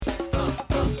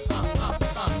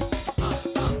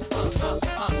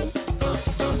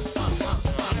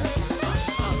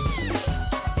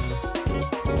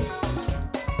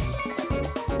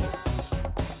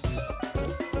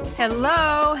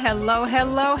Hello, hello,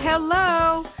 hello,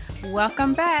 hello.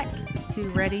 Welcome back to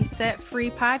Ready, Set,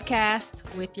 Free podcast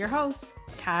with your host,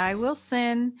 Kai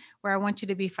Wilson, where I want you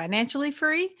to be financially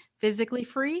free, physically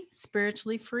free,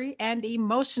 spiritually free, and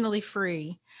emotionally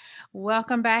free.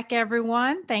 Welcome back,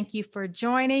 everyone. Thank you for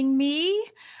joining me.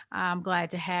 I'm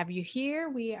glad to have you here.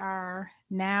 We are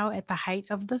now at the height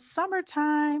of the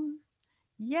summertime.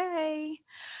 Yay.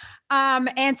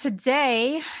 And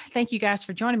today, thank you guys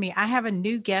for joining me. I have a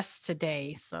new guest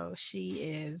today. So she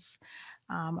is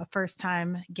a first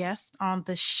time guest on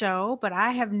the show, but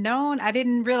I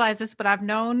didn't realize this, but I've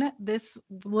known this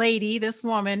lady, this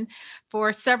woman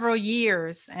for several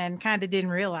years and kind of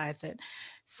didn't realize it.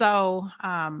 So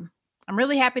I'm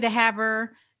really happy to have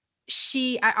her.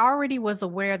 I already was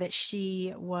aware that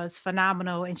she was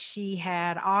phenomenal and she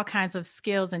had all kinds of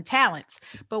skills and talents.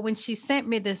 But when she sent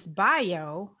me this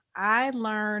bio, I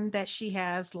learned that she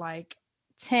has like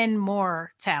 10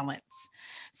 more talents.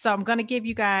 So I'm going to give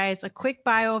you guys a quick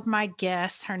bio of my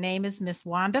guest. Her name is Miss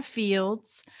Wanda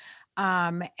Fields.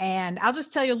 And I'll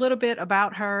just tell you a little bit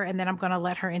about her and then I'm going to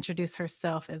let her introduce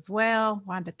herself as well.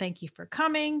 Wanda, thank you for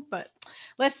coming. But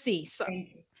let's see. So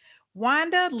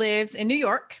Wanda lives in New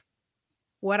York.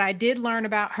 What I did learn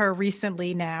about her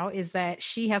recently now is that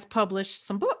she has published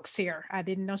some books here. I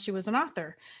didn't know she was an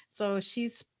author. So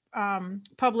she's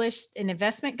published an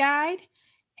investment guide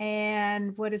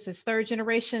and what is this? Third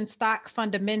generation stock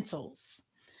fundamentals.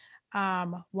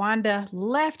 Wanda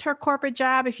left her corporate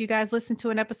job. If you guys listened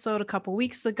to an episode a couple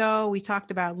weeks ago, we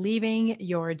talked about leaving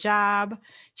your job.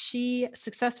 She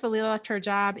successfully left her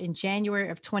job in January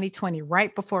of 2020,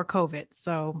 right before COVID.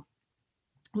 So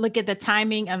look at the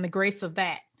timing and the grace of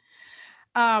that.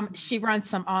 She runs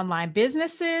some online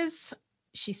businesses.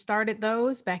 She started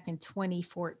those back in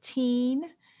 2014.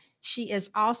 She is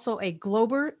also a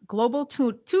global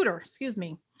tutor, excuse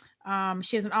me.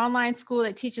 She has an online school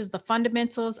that teaches the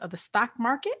fundamentals of the stock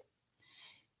market.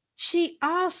 She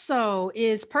also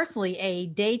is personally a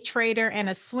day trader and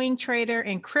a swing trader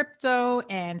in crypto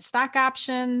and stock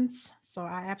options. So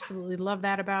I absolutely love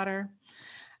that about her.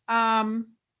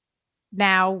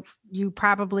 Now, you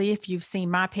probably, if you've seen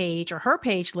my page or her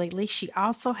page lately, she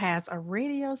also has a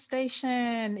radio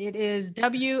station. It is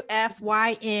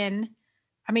WFYN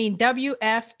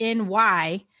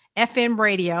FM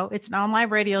radio. It's an online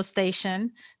radio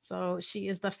station. So she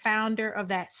is the founder of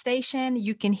that station.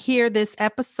 You can hear this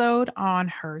episode on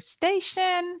her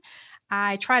station.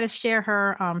 I try to share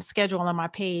her schedule on my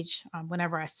page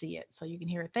whenever I see it. So you can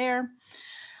hear it there.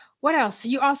 What else?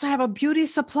 You also have a beauty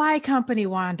supply company,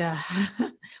 Wanda.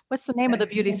 What's the name of the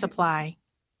beauty supply?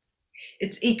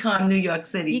 It's Ecom New York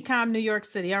City. Ecom New York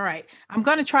City. All right. I'm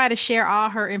going to try to share all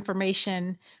her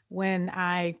information when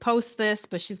I post this,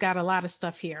 but she's got a lot of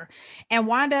stuff here. And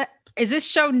Wanda, is this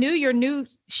show new? You're new.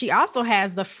 She also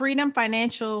has the Freedom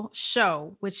Financial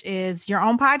Show, which is your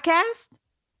own podcast.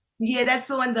 Yeah,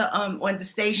 that's on the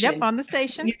station. Yep, on the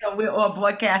station. You know, we're all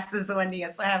broadcasters on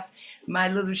there. So I have my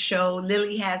little show.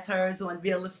 Lily has hers on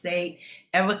real estate.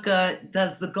 Erica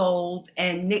does the gold,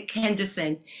 and Nick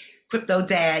Henderson, crypto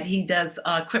dad, he does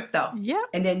crypto. Yep.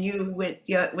 And then you with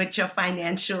your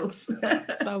financials.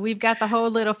 So we've got the whole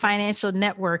little financial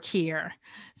network here.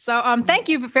 So thank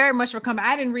you very much for coming.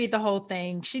 I didn't read the whole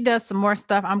thing. She does some more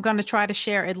stuff. I'm going to try to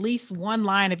share at least one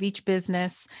line of each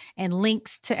business and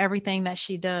links to everything that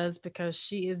she does because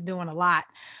she is doing a lot.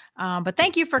 But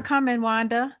thank you for coming,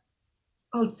 Wanda.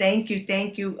 Oh, thank you.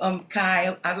 Thank you,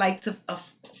 Kai. I'd like to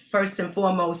first and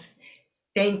foremost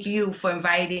thank you for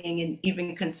inviting and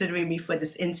even considering me for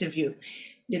this interview.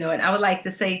 You know, and I would like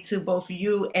to say to both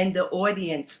you and the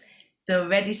audience, the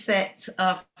Ready Set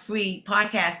Free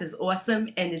podcast is awesome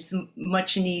and it's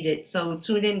much needed. So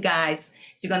tune in, guys.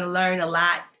 You're going to learn a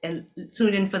lot and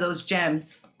tune in for those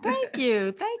gems. Thank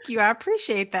you. Thank you. I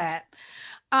appreciate that.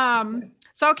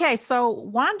 So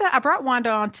Wanda, I brought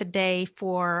Wanda on today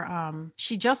for,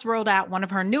 she just rolled out one of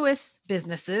her newest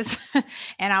businesses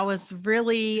and I was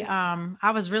really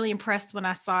impressed when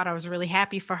I saw it. I was really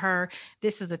happy for her.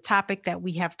 This is a topic that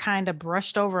we have kind of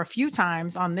brushed over a few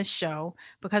times on this show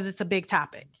because it's a big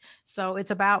topic. So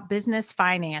it's about business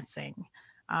financing,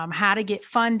 how to get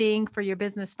funding for your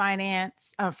business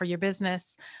for your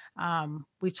business.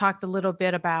 We've talked a little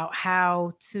bit about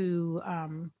how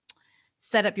to,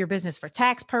 set up your business for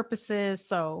tax purposes.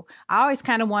 So I always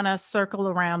kind of want to circle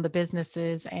around the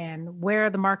businesses and where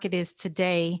the market is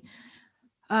today.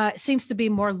 It seems to be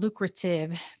more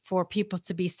lucrative for people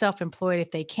to be self-employed if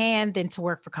they can than to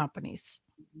work for companies.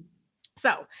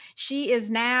 So she is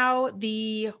now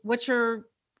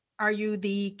are you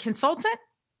the consultant?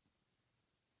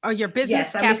 Oh, your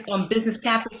business Yes, I'm cap. a business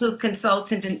capital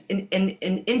consultant and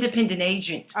an independent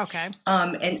agent. Okay.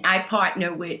 And I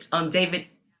partner with David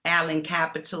Allen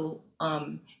Capital,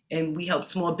 and we help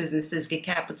small businesses get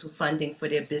capital funding for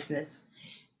their business.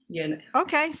 Yeah,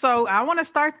 Okay, so I want to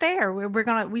start there.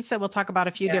 We said we'll talk about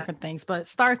a few yeah, different things, but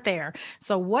start there.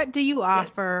 So, what do you yeah.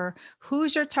 offer?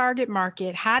 Who's your target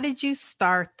market? How did you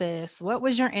start this? What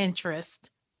was your interest?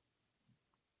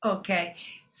 Okay.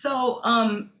 So,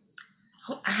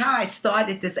 how I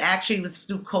started this actually was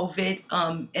through COVID,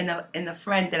 and a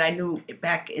friend that I knew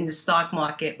back in the stock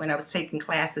market when I was taking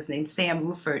classes named Sam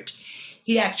Rufert.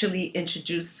 He actually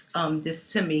introduced this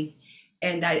to me,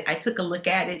 and I took a look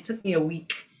at it. It took me a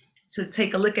week to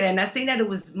take a look at it, and I seen that it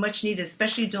was much needed,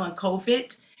 especially during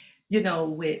COVID.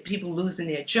 With people losing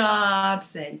their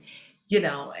jobs and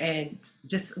and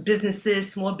just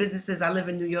businesses, small businesses. I live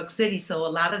in New York City, so a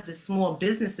lot of the small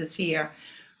businesses here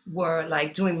were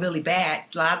like doing really bad.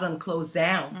 A lot of them closed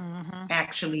down Hmm.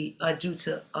 actually due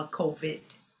to COVID.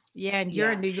 Yeah, and you're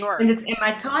Yeah, in New and York. and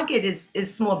my target is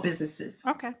small businesses,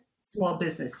 Okay. small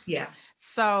business. Yeah,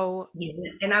 So, yeah.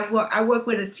 And I work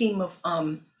with a team of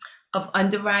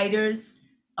underwriters,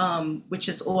 which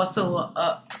is also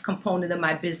a component of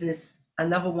my business.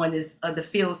 Another one is the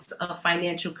fields of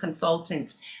financial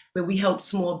consultant, where we help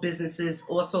small businesses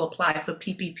also apply for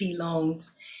PPP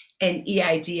loans and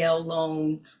EIDL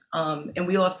loans, and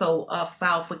we also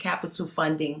file for capital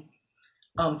funding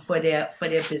for their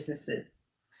businesses.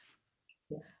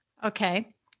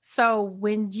 okay. So,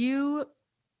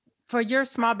 for your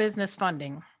small business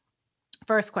funding,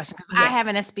 first question, because I Yes. have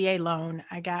an SBA loan.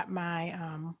 I got my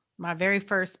very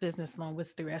first business loan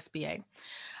was through SBA.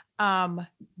 Um,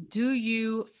 do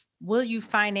you will you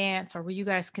finance or will you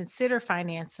guys consider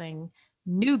financing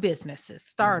new businesses,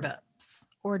 startups,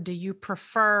 or do you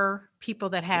prefer people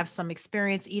that have some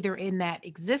experience either in that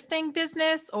existing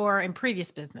business or in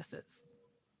previous businesses?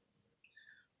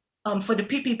 For the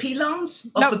PPP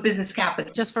loans or Nope, for business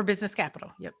capital? just for business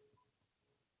capital. Yep.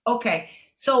 Okay,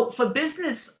 so for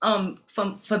business,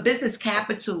 for business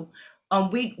capital,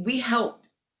 we help,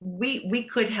 we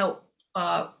could help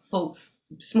folks,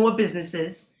 small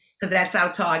businesses, because that's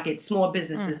our target, small Mm,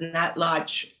 businesses, not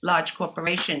large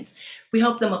corporations. We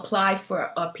help them apply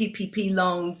for PPP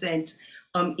loans and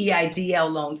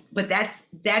EIDL loans, but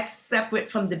that's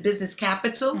separate from the business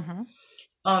capital, mhm.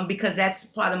 because that's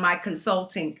part of my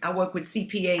consulting. I work with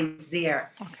CPAs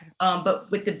there. Okay. But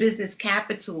with the business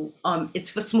capital, it's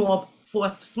for small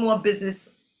business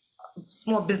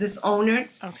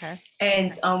owners, Okay.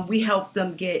 and we help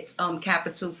them get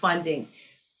capital funding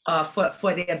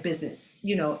for their business.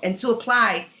 And to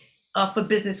apply for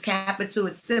business capital,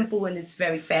 it's simple and it's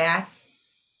very fast.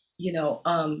 You know,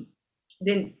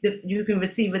 then you can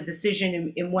receive a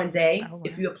decision in one day Oh,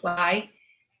 if wow. you apply.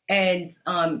 And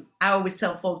I always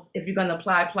tell folks, if you're going to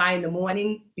apply in the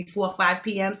morning before 5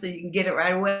 p.m. so you can get it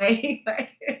right away.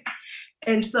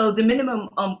 And so the minimum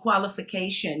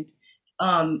qualification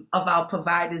of our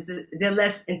providers, they're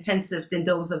less intensive than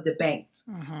those of the banks.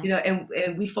 Hmm.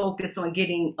 And we focus on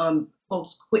getting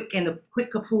folks quick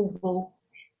approval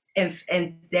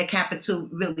and their capital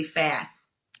really fast.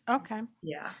 Okay.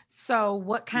 Yeah. So,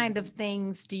 what kind of Mhm.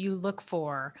 things do you look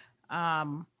for?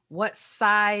 What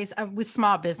size with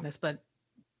small business, but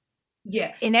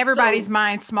Yeah. in everybody's So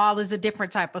mind, small is a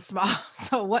different type of small.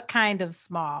 So, what kind of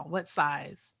small? What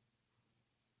size?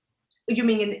 you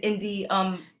mean in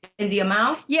the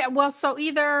amount? Yeah, well, so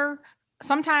either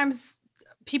sometimes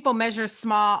people measure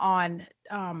small on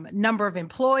number of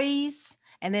employees,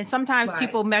 and then sometimes Right.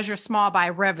 people measure small by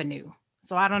revenue.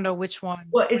 So, I don't know which one.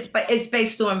 Well, it's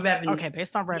based on revenue. Okay,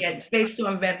 based on Yeah, revenue. it's based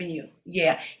on revenue.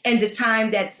 Yeah, and the time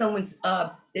that someone's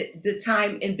the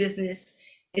time in business,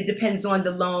 it depends on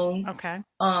the loan. Okay.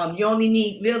 You only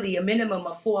need really a minimum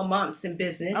of 4 months in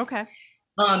business. Okay.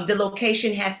 The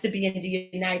location has to be in the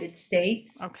United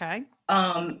States. Okay.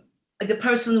 Um, the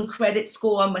personal credit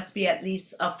score must be at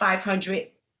least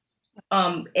 500.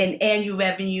 And annual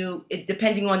revenue,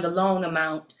 depending on the loan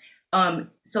amount.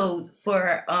 So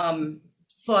for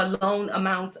a loan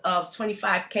amount of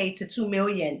 25K to 2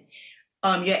 million,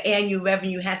 your annual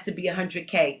revenue has to be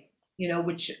 100K.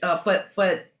 Which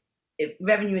for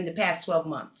revenue in the past 12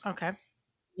 months. Okay.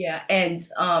 Yeah, and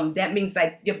that means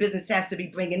like your business has to be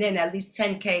bringing in at least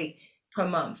 10K per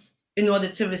month in order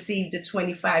to receive the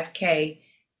 25K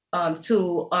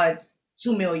to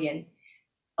 2 million.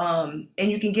 And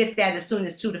you can get that as soon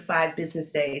as 2 to 5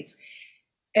 business days.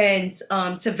 And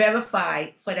to verify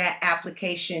for that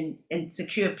application and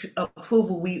secure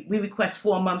approval, we request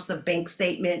 4 months of bank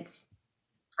statements,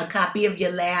 a copy of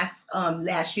your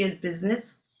last year's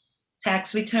business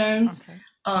tax returns, Okay.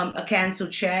 a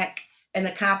canceled check, and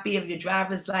a copy of your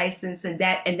driver's license, and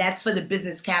that's for the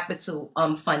business capital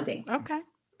funding. Okay.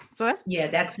 So that's Yeah,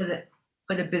 that's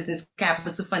for the business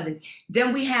capital funding.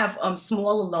 Then we have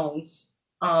smaller loans.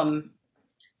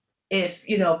 If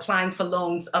applying for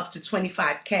loans up to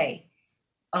 25K,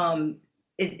 um,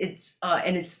 it's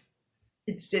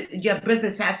your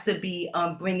business has to be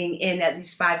bringing in at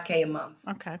least 5K a month.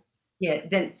 okay. Yeah,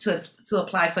 then to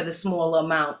apply for the smaller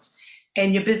amount,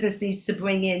 and your business needs to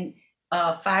bring in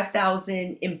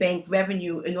 5,000 in bank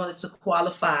revenue in order to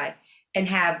qualify, and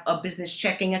have a business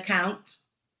checking account.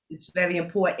 It's very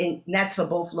important, and that's for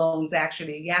both loans.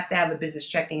 Actually, you have to have a business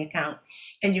checking account,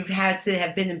 and you've had to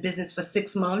have been in business for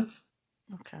 6 months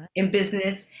Okay. in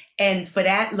business. And for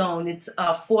that loan, it's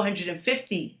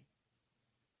 450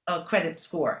 credit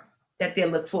score that they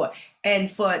look for.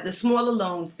 And for the smaller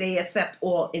loans, they accept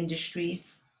all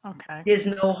industries. Okay. There's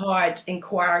no hard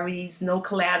inquiries, no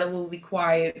collateral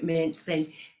requirements, and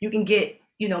you can get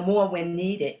more when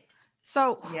needed.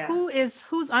 So Yeah.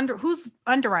 who's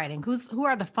underwriting? Who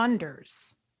are the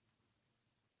funders?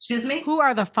 Excuse me? Who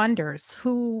are the funders?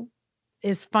 Who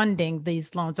is funding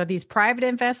these loans? Are these private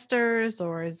investors,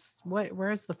 or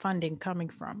where's the funding coming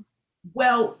from?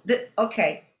 Well,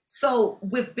 okay. So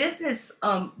with business,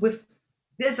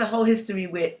 there's a whole history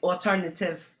with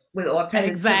alternative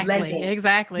lending.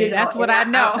 Exactly. That's what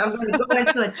and I know. I'm going to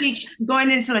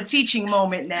going into a teaching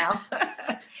moment now.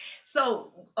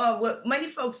 So what many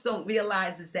folks don't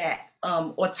realize is that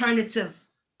alternative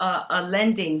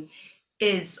lending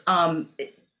is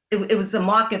it was a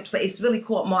marketplace. It's really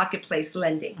called marketplace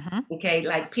lending. Okay,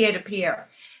 like peer-to-peer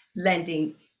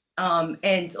lending.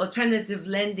 And alternative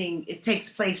lending, it takes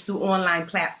place through online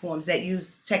platforms that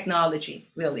use technology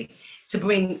really to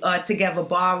bring together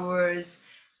borrowers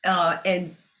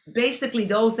and basically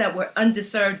those that were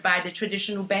underserved by the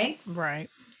traditional banks. Right.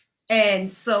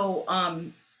 And so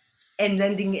and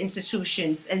lending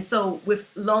institutions. And so with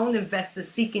loan investors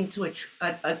seeking to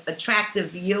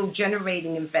attractive yield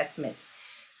generating investments.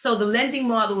 So the lending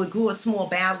model, it grew a small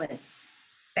balance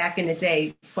back in the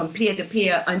day from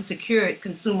peer-to-peer unsecured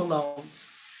consumer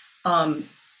loans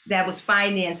that was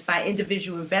financed by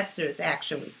individual investors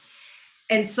actually.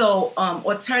 And so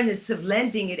alternative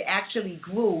lending, it actually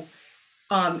grew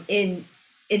in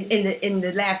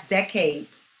the last decade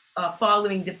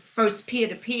following the first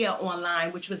peer-to-peer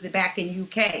online, which was back in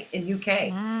UK.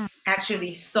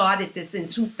 Actually started this in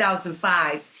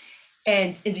 2005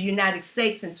 and in the United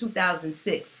States in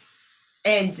 2006.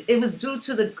 And it was due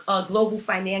to the global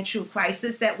financial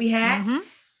crisis that we had.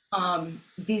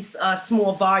 These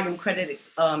small volume credit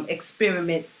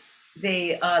experiments,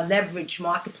 they leverage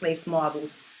marketplace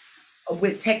models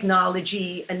with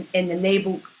technology and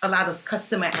enable a lot of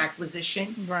customer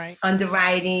acquisition, Right.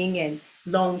 underwriting, and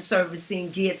loan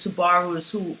servicing geared to borrowers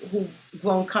who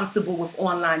grown comfortable with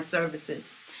online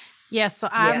services. Yeah. So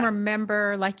I Yeah.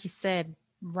 remember, like you said,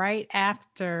 right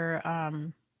after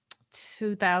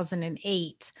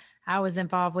 2008, I was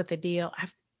involved with a deal.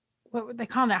 What were they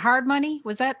calling it? Hard money?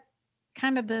 Was that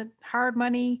kind of the hard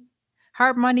money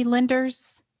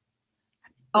lenders?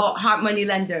 Oh, hard money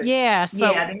lenders. Yeah. So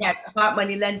Yeah, they had hard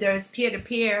money lenders,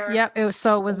 peer-to-peer yep. It was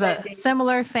a lending.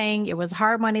 similar thing. It was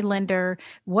hard money lender.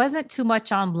 Wasn't too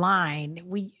much online.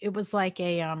 It was like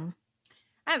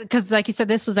because like you said,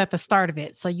 this was at the start of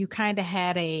it. So you kind of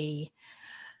had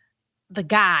the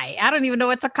guy, I don't even know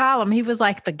what to call him. He was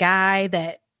like the guy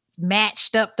that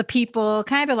matched up the people,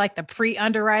 kind of like the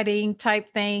pre-underwriting type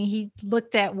thing. He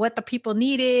looked at what the people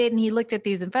needed and he looked at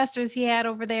these investors he had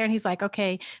over there and he's like,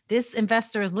 okay, this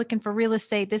investor is looking for real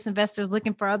estate. This investor is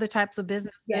looking for other types of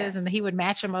businesses. Yes. And he would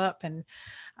match them up. And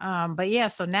but yeah,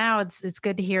 so now it's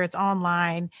good to hear it's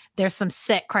online. There's some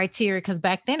set criteria because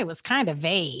back then it was kind of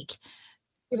vague.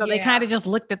 They kind of just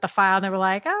looked at the file and they were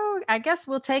like, oh, I guess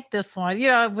we'll take this one.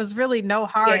 It was really no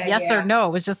hard yes or no.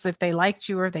 It was just if they liked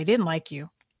you or if they didn't like you.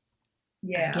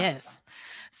 Yeah. Yes.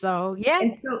 So, yeah.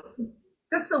 And so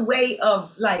just a way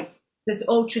of like the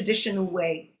old traditional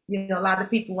way, a lot of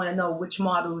people want to know which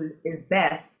model is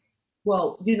best.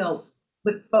 Well,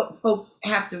 what folks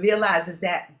have to realize is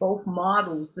that both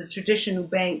models, the traditional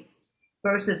banks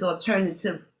versus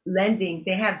alternative lending,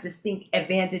 they have distinct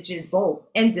advantages both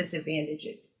and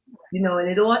disadvantages, and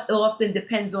it often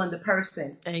depends on the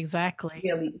person. Exactly.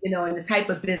 Really, and the type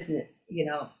of business,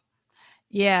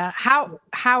 Yeah. How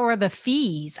are the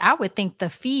fees? I would think the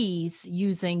fees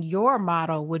using your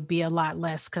model would be a lot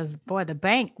less because boy, the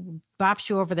bank bops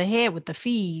you over the head with the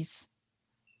fees.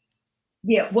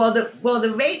 Yeah, well, the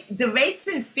rates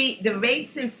and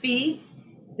fees,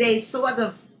 they sort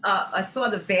of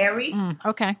vary.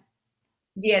 Okay.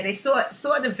 Yeah, they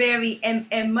sort of vary,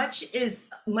 and much is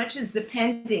much is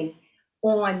depending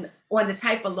on the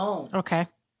type of loan, Okay.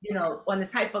 on the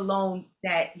type of loan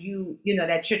that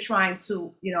that you're trying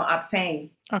to,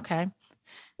 obtain. Okay.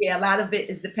 Yeah, a lot of it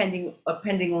is depending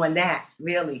on that,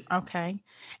 really. Okay.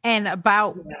 And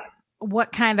about Yeah.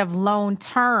 what kind of loan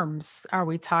terms are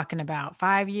we talking about?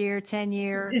 5 year, 10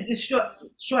 year? The short term.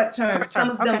 Short Some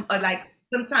term. of Okay. them are like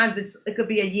sometimes it could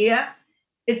be a year.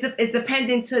 It's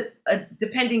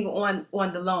depending on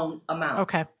the loan amount.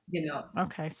 Okay. You know.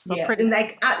 Okay. So Yeah, pretty. and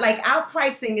like our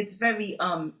pricing is very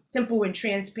simple and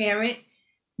transparent.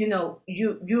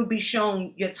 You'll be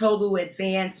shown your total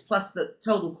advance plus the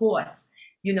total cost.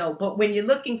 But when you're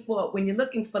looking for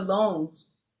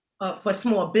loans for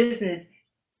small business,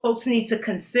 folks need to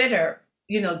consider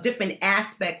different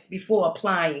aspects before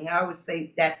applying. I always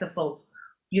say that to folks,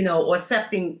 or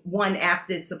accepting one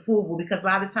after its approval, because a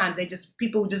lot of times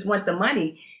people just want the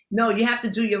money. No, you have to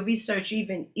do your research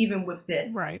even with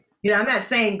this. Right. I'm not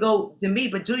saying go to me,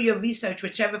 but do your research,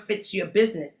 whichever fits your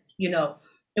business.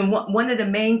 And one of the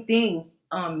main things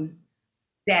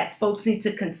that folks need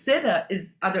to consider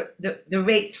is the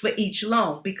rates for each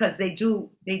loan, because they do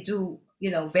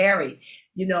vary.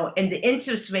 And the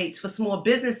interest rates for small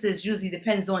businesses usually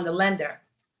depends on the lender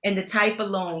and the type of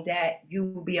loan that you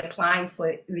will be applying for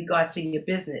in regards to your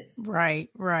business. Right.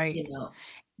 Right.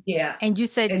 Yeah. And you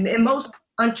said, And most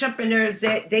entrepreneurs,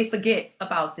 they forget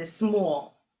about this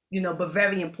small, but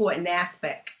very important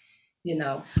aspect.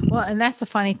 well, and that's the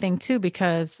funny thing too,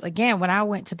 because again, when I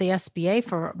went to the SBA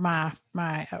for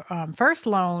my first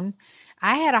loan,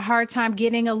 I had a hard time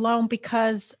getting a loan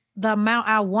because the amount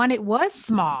I wanted was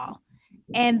small.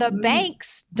 And the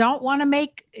banks don't want to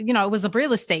make, it was a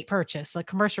real estate purchase, a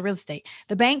commercial real estate.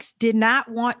 The banks did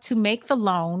not want to make the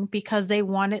loan because they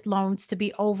wanted loans to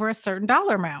be over a certain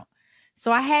dollar amount.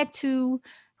 So I had to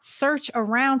search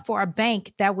around for a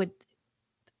bank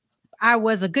I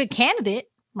was a good candidate.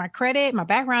 My credit, my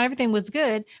background, everything was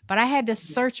good, but I had to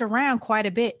search around quite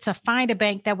a bit to find a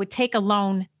bank that would take a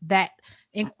loan that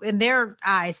in their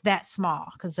eyes that small,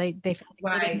 because they felt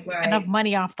like they didn't make enough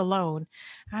money off the loan.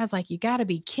 I was like, you got to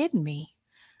be kidding me.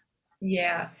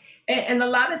 Yeah. And a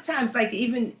lot of times, like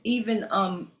even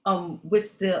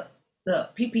with the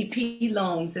PPP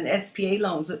loans and SPA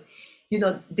loans,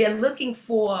 they're looking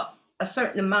for a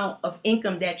certain amount of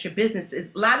income that your business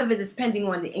is. A lot of it is depending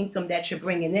on the income that you're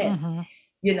bringing in.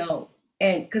 Mhm.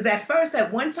 And because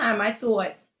at one time I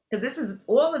thought, because this is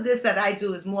all of this that I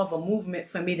do is more of a movement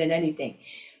for me than anything.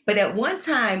 But at one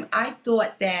time I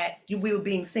thought that we were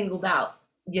being singled out,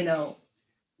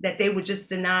 that they were just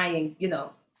denying,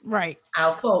 Right.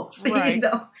 our folks, Right.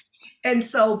 And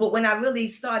so, but when I really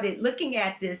started looking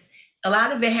at this, a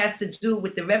lot of it has to do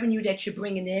with the revenue that you're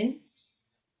bringing in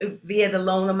via the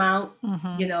loan amount,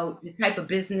 Mhm. the type of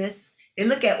business. They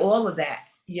look at all of that.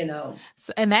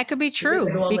 So, and that could be They look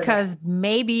at true all of that. because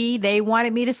maybe they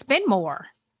wanted me to spend more.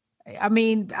 I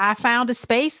mean, I found a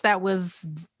space that was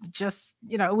just,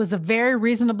 it was a very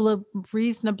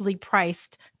reasonably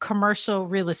priced commercial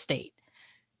real estate.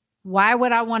 Why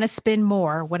would I want to spend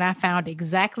more when I found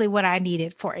exactly what I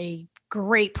needed for a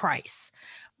great price?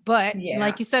 But Yeah.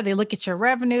 like you said, they look at your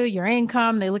revenue, your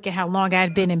income, they look at how long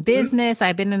I'd been in Mhm. business.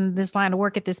 I've been in this line of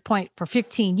work at this point for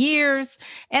 15 years.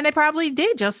 And they probably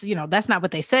did just, that's not what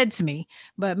they said to me,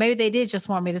 but maybe they did just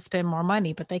want me to spend more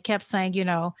money. But they kept saying,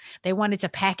 they wanted to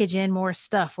package in more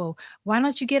stuff. Well, why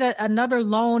don't you get another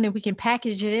loan and we can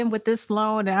package it in with this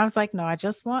loan? And I was like, no, I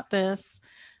just want this.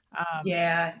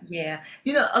 Yeah, yeah.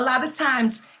 A lot of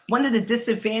times, one of the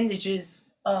disadvantages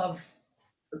of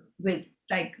with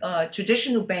like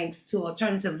traditional banks to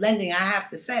alternative lending, I have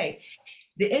to say,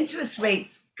 the interest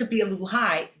rates could be a little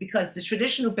high because the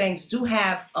traditional banks do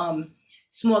have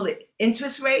smaller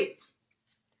interest rates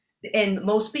and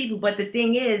most people. But the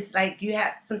thing is, like,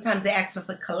 sometimes they ask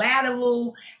for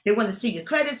collateral, they want to see your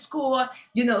credit score,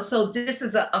 so this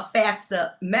is a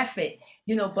faster method.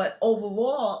 But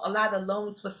overall, a lot of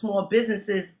loans for small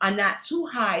businesses are not too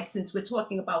high, since we're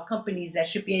talking about companies that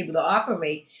should be able to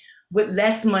operate with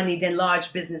less money than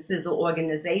large businesses or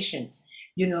organizations.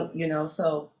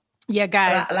 So Yeah,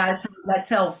 guys. a lot of times I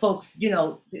tell folks,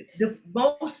 the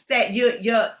most that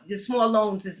your small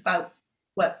loans is about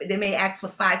what they may ask for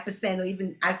 5%, or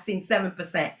even I've seen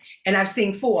 7%, and I've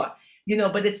seen 4%.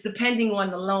 But it's depending on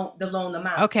the loan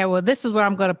amount. Okay, well, this is where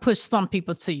I'm going to push some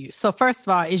people to you. So first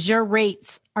of all, are your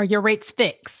rates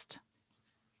fixed?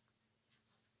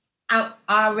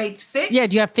 Our rates fixed? Yeah,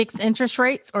 do you have fixed interest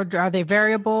rates, or are they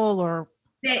variable, or?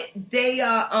 They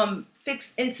are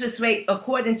fixed interest rate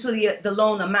according to the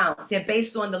loan amount. They're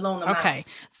based on the loan amount. Okay,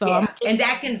 so Yeah, and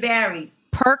that can vary.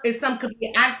 perk. Some could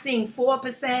be, I've seen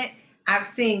 4%, I've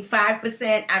seen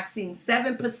 5%, I've seen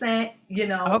 7%,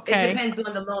 it Okay. depends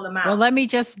on the loan Well, amount. let me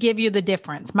just give you the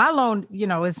difference. My loan,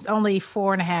 is only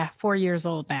 4 years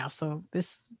old now. So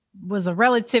this was a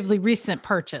relatively recent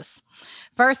purchase.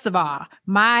 First of all,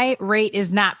 my rate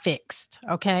is not fixed.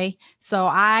 Okay. So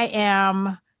I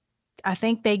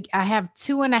have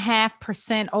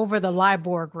 2.5% over the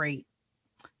LIBOR rate.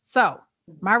 So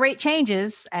my rate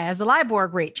changes as the LIBOR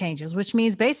rate changes, which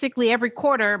means basically every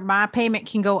quarter my payment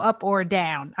can go up or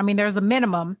down. I mean, there's a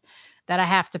minimum that I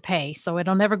have to pay. So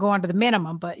it'll never go under the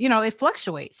minimum, but it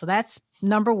fluctuates. So that's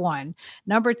number one.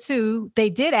 Number two, they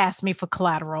did ask me for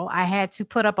collateral. I had to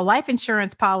put up a life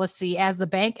insurance policy as the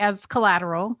bank as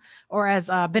collateral or as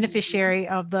a Mhm. beneficiary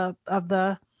of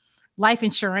the life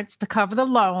insurance to cover the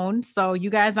loan. So you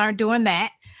guys aren't doing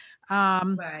that.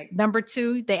 Right. Number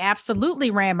two, they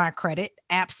absolutely ran my credit,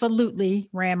 absolutely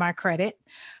ran my credit.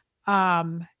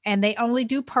 And they only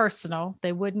do personal.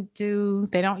 They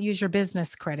don't use your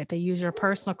business credit. They use your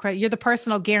personal credit. You're the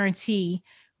personal guarantee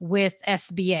with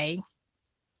SBA.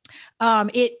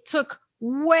 It took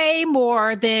way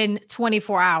more than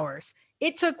 24 hours.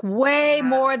 It took way Wow.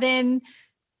 more than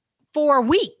 4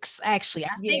 weeks, actually.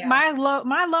 I think Yeah. my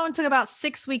loan took about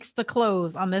 6 weeks to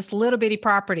close on this little bitty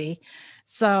property.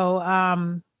 So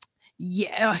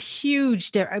yeah, a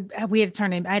huge I had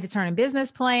to turn in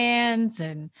business plans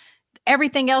and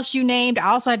everything else you named. I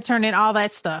also had to turn in all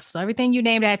that stuff. So everything you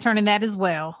named, I had to turn in that as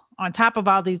well, on top of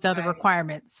all these other Right.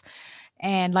 requirements.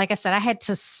 And like I said, I had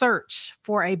to search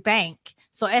for a bank.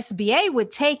 So SBA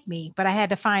would take me, but I had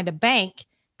to find a bank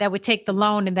that would take the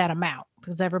loan in that amount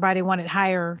because everybody wanted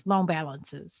higher loan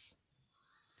balances.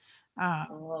 Uh,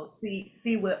 Oh,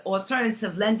 see, with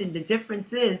alternative lending, the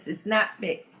difference is it's not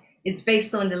fixed. It's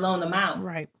based on the loan amount.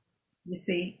 right. You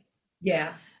see?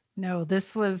 Yeah. No,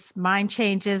 this was mine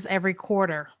changes every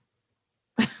quarter.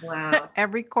 Wow.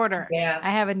 Every quarter, Yeah.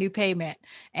 I have a new payment.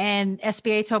 And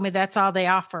SBA told me that's all they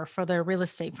offer for their real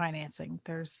estate financing.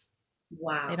 They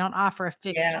Wow. don't offer a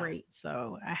fixed Yeah. rate,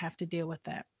 so I have to deal with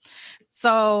that.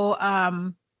 So,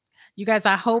 you guys,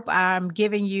 I hope I'm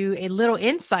giving you a little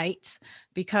insight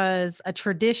because a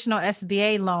traditional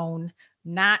SBA loan,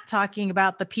 not talking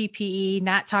about the PPE,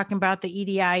 not talking about the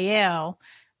EDIL,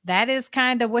 that is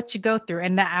kind of what you go through.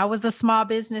 And I was a small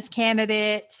business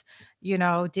candidate,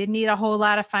 didn't need a whole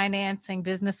lot of financing.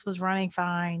 Business was running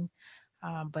fine.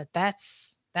 But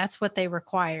that's what they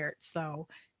required. So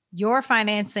your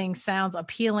financing sounds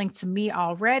appealing to me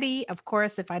already. Of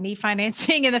course, if I need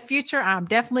financing in the future, I'm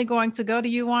definitely going to go to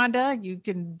you, Wanda. You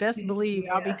can best believe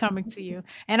I'll be Yeah. coming to you.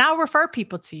 And I'll refer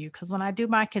people to you because when I do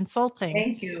my consulting,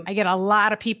 Thank you. I get a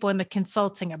lot of people in the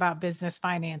consulting about business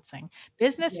financing,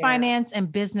 business Yeah. finance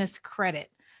and business credit.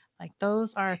 Like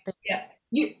those are things. Yeah.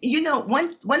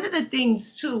 One of the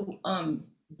things too,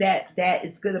 that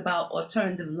is good about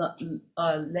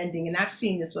lending, and I've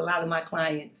seen this with a lot of my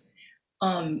clients,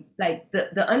 like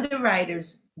the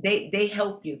underwriters, they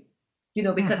help you,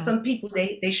 because Mhm. some people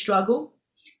they struggle,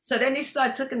 so then they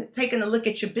start taking a look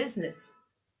at your business,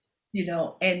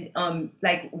 and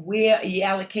like where you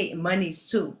allocating monies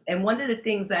to. And one of the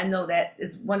things I know that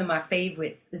is one of my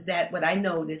favorites is that what I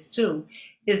noticed too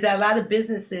is that a lot of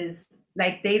businesses,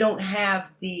 like, they don't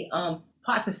have the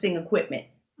processing equipment,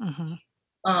 Mhm.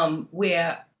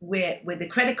 where with the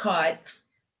credit cards,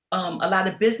 a lot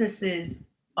of businesses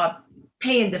are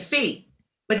paying the fee.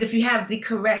 But if you have the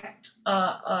correct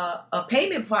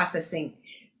payment processing,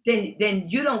 then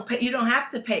you don't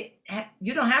have to pay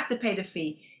the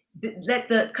fee. Let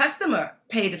the customer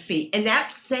pay the fee, and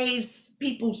that saves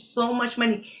people so much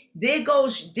money. There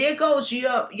goes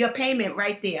your payment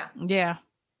right there. Yeah.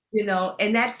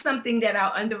 And that's something that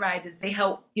our underwriters, they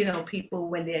help, people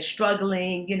when they're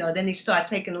struggling. Then they start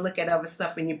taking a look at other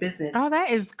stuff in your Oh, business, that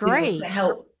is to great.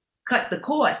 help cut the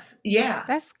costs. Yeah.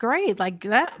 That's great. Like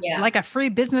that, Yeah. like a free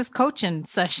business coaching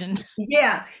session.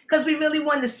 Yeah, because we really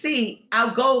want to see,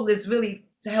 our goal is really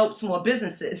to help small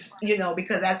businesses,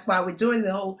 because that's why we're doing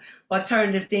the whole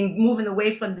alternative thing, moving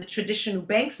away from the traditional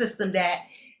bank system that,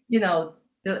 you know,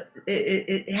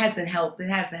 it hasn't helped. It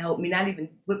hasn't helped me, not even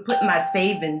with putting my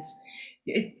savings.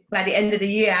 By the end of the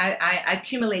year, I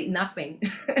accumulate nothing,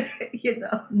 you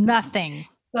know. Nothing.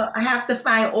 So I have to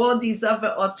find all these other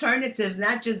alternatives,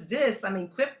 not just this. I mean,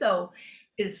 crypto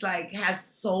is like, has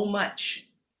so much,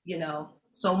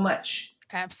 so much.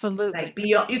 Absolutely. Like,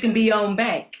 you can be your own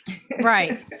bank.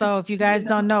 Right. So if you You guys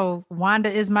don't know? know, Wanda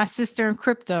is my sister in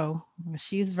crypto.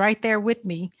 She's right there with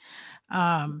me.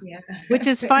 Um, Yeah. which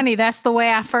is funny. That's the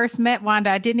way I first met Wanda.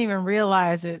 I didn't even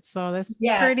realize it. So that's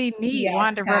Yes, pretty neat. yes,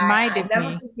 Wanda Kai. I reminded never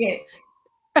me. forget.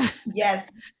 Yes,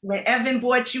 when Evan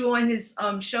brought you on his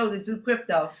show to do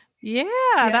crypto. Yeah,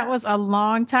 that Yeah. was a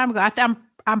long time ago.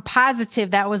 I'm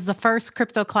positive that was the first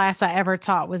crypto class I ever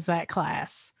taught was that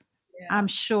class. I'm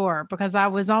Yeah. sure because I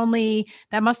was only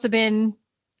that must have been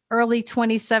early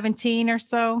 2017 or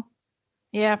so.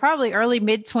 Yeah, probably early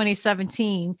mid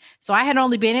 2017. So I had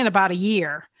only been in about a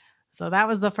year. So that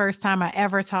was the first time I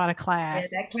ever taught a Yeah, class.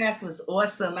 that class was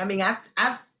awesome. I mean,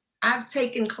 I've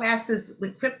taken classes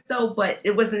with crypto, but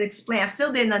it wasn't explained. I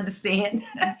still didn't understand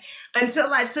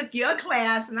until I took your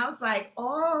class, and I was like,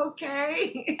 "Oh,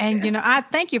 okay." And I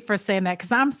thank you for saying that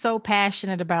cuz I'm so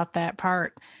passionate about that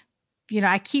part.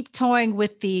 I keep toying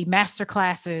with the master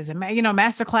classes and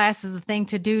master class is the thing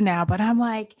to do now, but I'm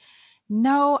like,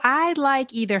 no, I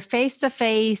like either face to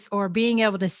face or being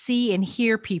able to see and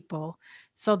hear people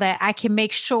so that I can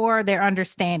make sure they're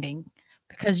understanding.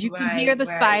 Because you can hear Right, the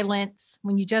right. silence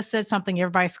when you just said something,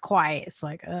 everybody's quiet. It's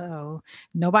like, oh,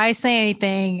 nobody's saying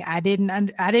anything. I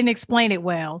didn't explain it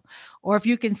well. Or if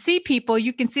you can see people,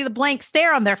 you can see the blank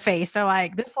stare on their face. They're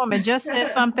like, this woman just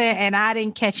said something and I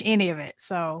didn't catch any of it.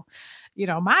 So,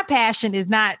 my passion is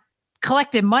not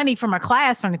collecting money from a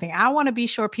class or anything. I want to be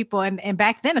sure people and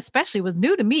back then especially was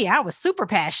new to me. I was super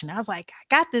passionate. I was like,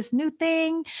 I got this new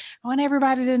thing. I want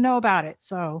everybody to know about it.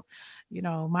 So,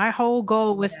 my whole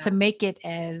goal was to Yeah, make it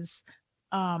as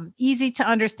easy to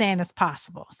understand as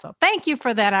possible. So thank you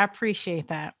for that. I appreciate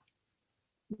that.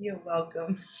 you're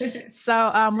welcome.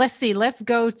 So let's see. Let's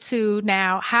go to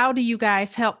now. How do you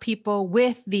guys help people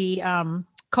with the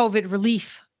COVID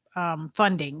relief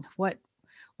funding? What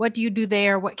do you do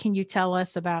there? What can you tell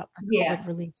us about the Yeah. COVID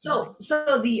relief funding?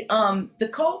 So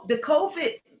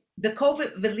the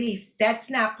COVID relief, that's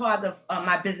not part of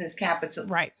my business capital.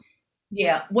 Right.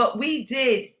 Yeah. What we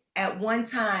did at one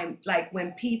time, like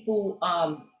when people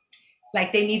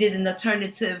like they needed an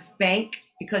alternative bank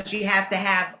because you have to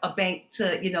have a bank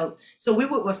to, so we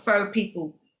would refer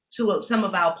people to some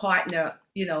of our partner,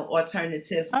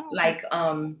 alternative, Oh, okay. like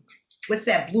what's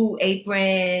that, Blue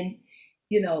Apron,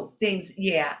 things,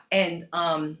 yeah, and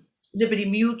Liberty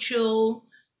Mutual,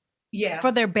 yeah,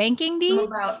 For their banking some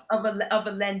of our needs?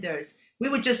 other lenders. We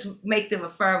would just make the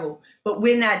referral, but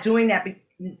we're not doing that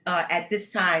at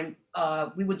this time.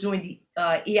 We were doing the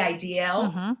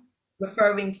EIDL, Mm-hmm.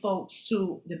 referring folks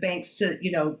to the banks to,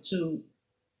 to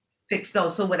fix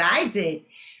those. So what I did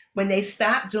when they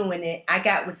stopped doing it, I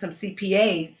got with some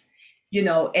CPAs,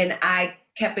 and I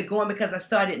kept it going because I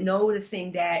started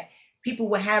noticing that people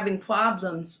were having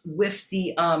problems with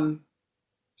the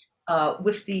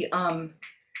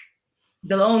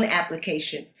loan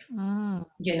applications, Mm,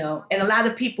 and a lot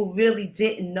of people really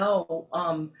didn't know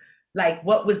like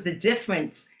what was the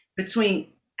difference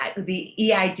between the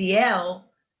EIDL,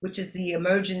 which is the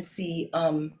emergency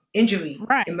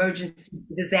right. emergency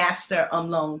disaster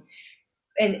loan,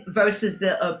 and versus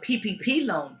the PPP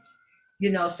loans.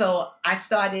 So I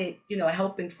started,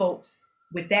 helping folks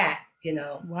with that.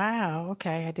 Wow.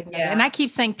 Okay. I didn't know that. And Yeah, I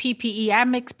keep saying PPE. I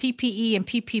mix PPE and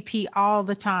PPP all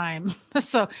the time.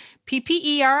 So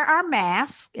PPE are our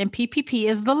mask and PPP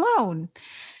is the loan.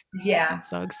 yeah, And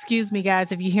so excuse me,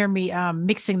 guys, if you hear me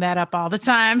mixing that up all the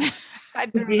time. I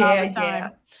do it all yeah, the yeah.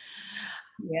 time.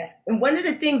 Yeah. And one of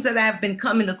the things that I've been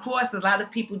coming across, a lot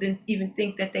of people didn't even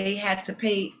think that they had to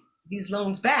pay these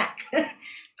loans back.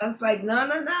 I was like, no,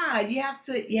 no, no. You have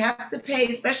to pay,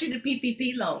 especially the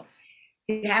PPP loan.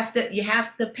 You have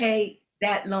to pay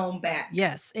that loan back,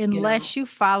 Yes, you know. unless you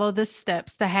follow the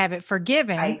steps to have it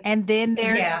forgiven. I And then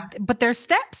Yeah, but there's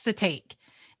steps to take.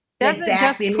 Doesn't exactly.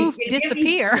 just And poof they give you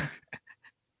disappear.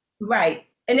 right.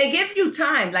 And they give you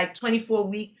time, like 24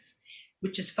 weeks,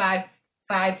 which is 5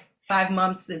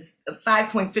 months and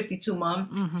 5.52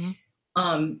 months.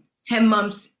 Hmm. 10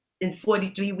 months and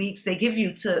 43 weeks they give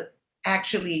you to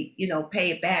actually, pay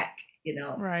it back.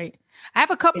 Right. I have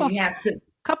And you have to.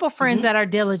 couple friends Mhm. that are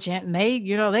diligent and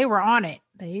they were on it.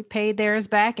 They paid theirs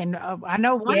back and I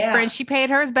know one Yeah. friend she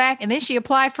paid hers back and then she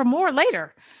applied for more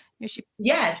later. And she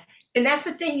Yes. And that's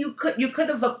the thing, you could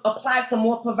have applied for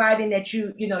more, providing that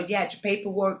you had your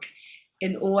paperwork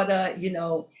in order.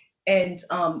 And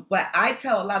but I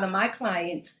tell a lot of my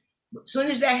clients, as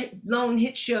soon as that loan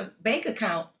hits your bank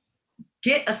account,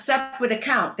 get a separate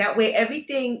account. That way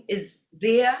everything is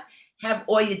there. Have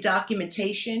all your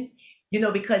documentation,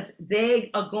 because they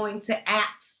are going to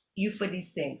ask you for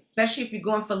these things, especially if you're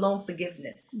going for loan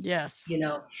forgiveness, yes. you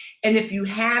know. And if you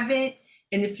haven't,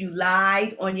 and if you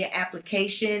lied on your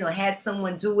application or had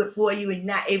someone do it for you and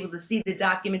you're not able to see the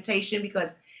documentation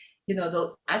because,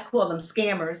 I call them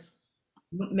scammers.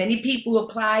 Many people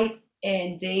applied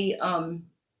and they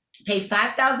pay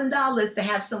 $5,000 to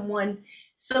have someone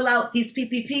fill out these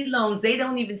PPP loans. They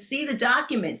don't even see the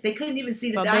documents. They couldn't even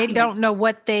see the So they don't documents. know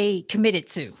what they committed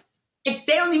to. they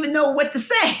don't even know what to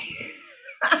say.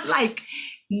 I'm like,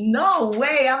 no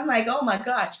way. I'm like, oh my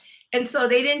gosh. And so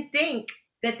they didn't think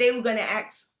that they were going to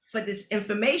ask for this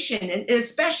information. And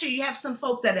especially you have some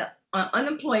folks that are on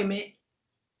unemployment,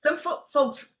 some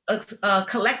folks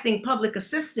collecting public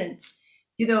assistance.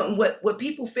 You know, and what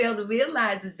people fail to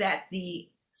realize is that the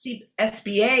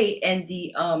SBA and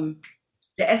the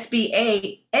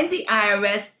SBA and the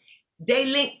IRS, they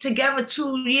linked together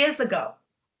 2 years ago,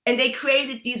 and they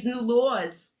created these new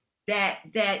laws that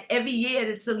every year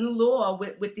it's a new law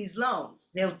with these loans.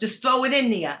 They'll just throw it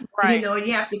in there, Right. you know, and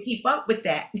you have to keep up with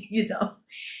that, you know.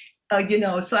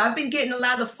 So I've been getting a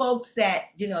lot of folks that,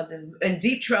 you know, they're in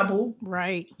deep trouble,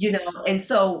 Right. you know. And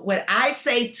so what I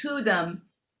say to them,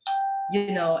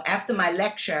 you know, after my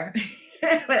lecture,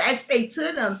 what I say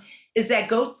to them is that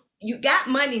you got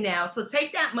money now, so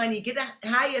take that money,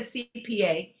 hire a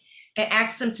CPA, and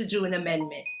ask them to do an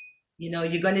amendment. You know,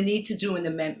 you're going to need to do an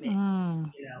amendment.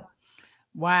 You know.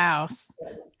 Wow.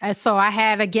 And so I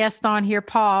had a guest on here,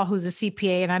 Paul, who's a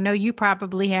CPA, and I know you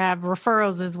probably have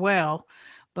referrals as well.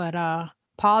 But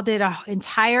Paul did an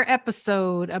entire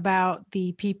episode about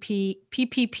the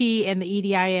PPP and the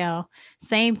EIDL.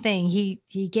 Same thing. He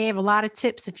gave a lot of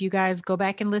tips. If you guys go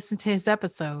back and listen to his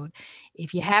episode,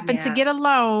 if you happen to get a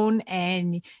loan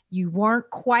and you weren't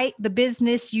quite the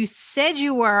business you said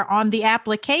you were on the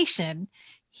application,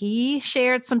 he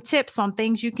shared some tips on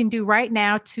things you can do right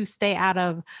now to stay out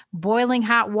of boiling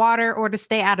hot water or to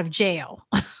stay out of jail.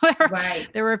 Right.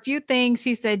 There were a few things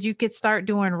he said you could start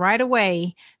doing right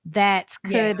away that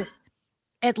could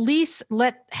at least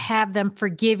have them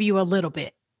forgive you a little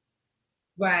bit.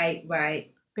 Right.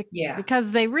 Yeah.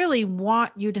 Because they really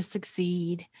want you to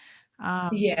succeed.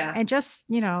 And just,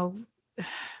 you know,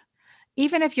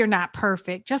 even if you're not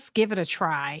perfect, just give it a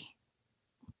try.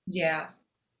 Yeah.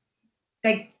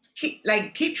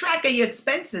 Keep track of your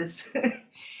expenses.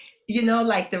 You know,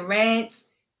 like the rent,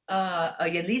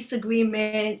 your lease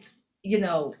agreements, you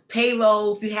know,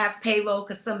 payroll, if you have payroll,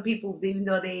 because some people, even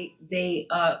though they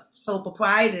are sole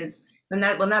proprietors,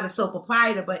 not a sole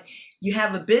proprietor, but you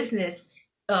have a business,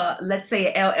 let's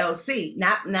say an LLC,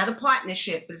 not a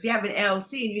partnership, but if you have an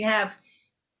LLC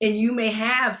and you may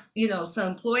have, you know, some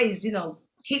employees, you know,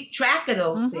 keep track of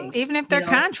those things. Even if they're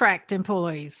contract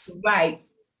employees. Right.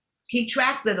 Keep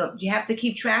track of them. You have to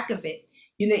keep track of it.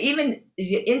 You know, even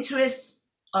your interest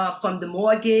from the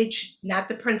mortgage, not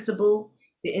the principal,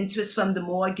 the interest from the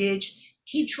mortgage.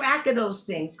 Keep track of those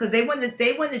things because they want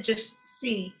to just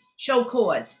show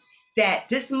cause that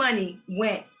this money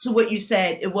went to what you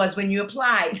said it was when you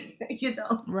applied. You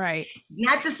know, right?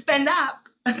 Not to spend up,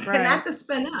 not to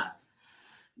spend up.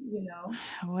 You know.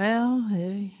 Well,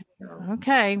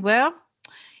 okay. Well,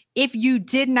 if you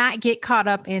did not get caught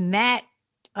up in that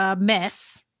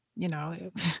mess, you know,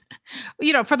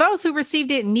 for those who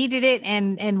received it and needed it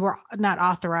and were not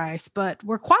authorized, but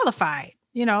were qualified,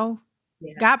 you know,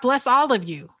 God bless all of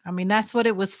you. I mean, that's what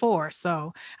it was for.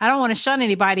 So I don't want to shun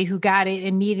anybody who got it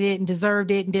and needed it and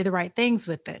deserved it and did the right things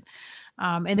with it.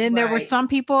 And then there were some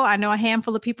people, I know a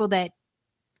handful of people that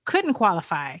couldn't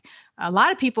qualify. A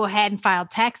lot of people hadn't filed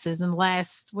taxes in the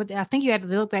last, I think you had to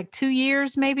look back 2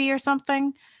 years maybe or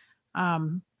something.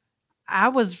 They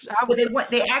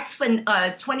asked for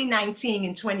 2019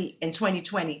 and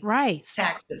 2020 right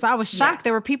taxes. So I was shocked.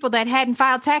 There were people that hadn't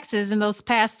filed taxes in those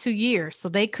past 2 years, so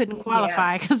they couldn't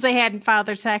qualify because they hadn't filed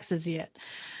their taxes yet.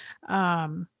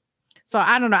 So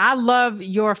I don't know. I love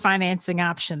your financing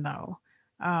option though.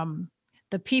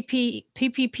 The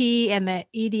PPP and the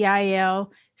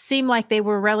EIDL seem like they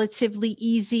were relatively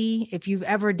easy. If you've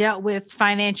ever dealt with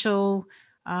financial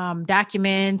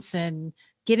documents and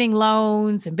getting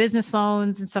loans and business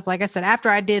loans and stuff. Like I said, after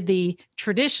I did the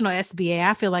traditional SBA,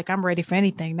 I feel like I'm ready for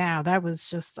anything now. That was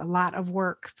just a lot of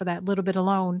work for that little bit of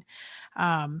loan.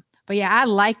 But yeah, I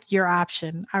like your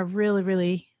option. I really,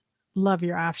 really love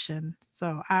your option.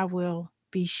 So I will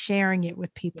be sharing it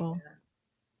with people.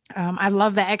 I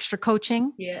love the extra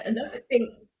coaching. Yeah.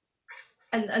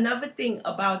 Another thing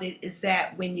about it is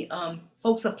that when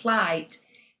folks applied,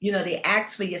 you know, they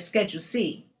asked for your Schedule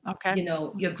C. Okay. You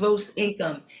know, your gross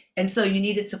income. And so you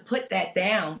needed to put that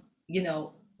down, you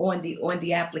know, on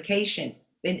the application.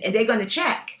 And they're going to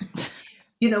check.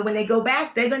 You know, when they go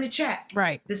back, they're going to check.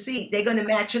 Right. To see, they're going to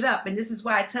match it up. And this is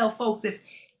why I tell folks,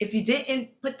 if you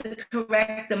didn't put the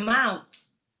correct amounts,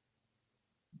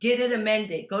 get it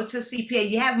amended. Go to a CPA.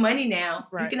 You have money now.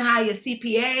 Right. You can hire a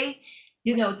CPA,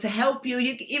 you know, to help you.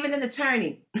 Even an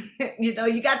attorney. You know,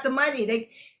 you got the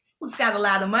money. Who's got a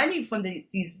lot of money from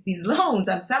these loans?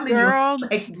 I'm telling you. Girl,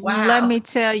 like, wow. Let me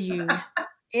tell you,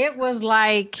 it was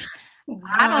like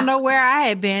I don't Wow. know where I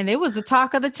had been. It was the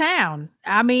talk of the town.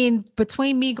 I mean,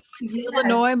 between me going to Yes.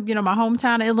 Illinois, my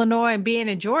hometown of Illinois, and being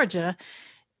in Georgia,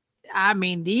 I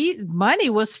mean, the money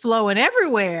was flowing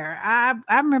everywhere. I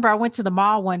remember I went to the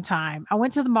mall one time. I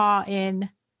went to the mall in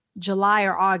July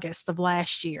or August of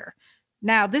last year.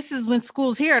 Now, this is when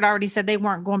schools here had already said they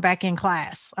weren't going back in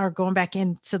class or going back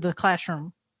into the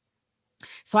classroom.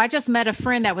 So I just met a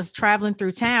friend that was traveling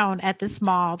through town at this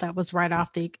mall that was right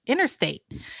off the interstate.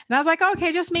 And I was like,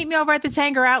 okay, just meet me over at the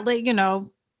Tanger outlet,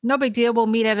 no big deal. We'll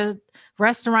meet at a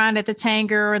restaurant at the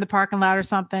Tanger or in the parking lot or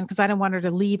something because I didn't want her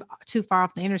to leave too far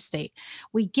off the interstate.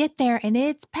 We get there and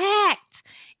it's packed.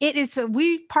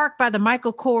 We parked by the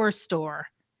Michael Kors store.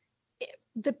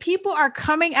 The people are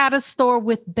coming out of store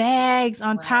with bags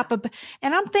on Wow. top of,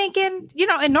 and I'm thinking,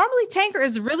 and normally Tanger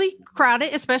is really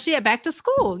crowded, especially at back to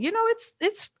school.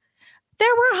 It's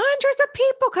there were hundreds of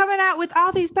people coming out with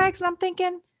all these bags, and I'm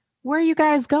thinking, where are you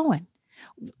guys going?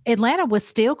 Atlanta was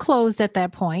still closed at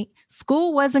that point.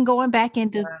 School wasn't going back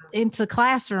into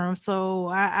classrooms, so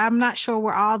I'm not sure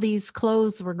where all these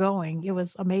clothes were going. It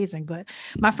was amazing, but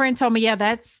my friend told me, yeah,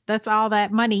 that's all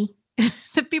that money.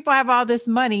 The people have all this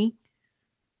money,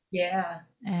 Yeah.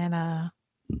 and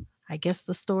I guess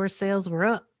the store sales were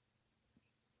up.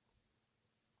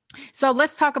 So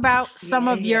let's talk about some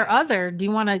Yeah. of your Yeah. other. Do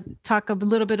you want to talk a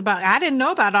little bit about? I didn't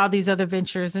know about all these other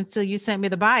ventures until you sent me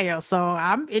the bio. So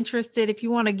I'm interested if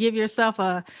you want to give yourself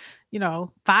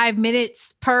 5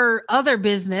 minutes per other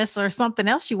business or something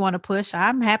else you want to push.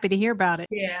 I'm happy to hear about it.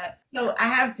 Yeah. So I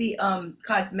have the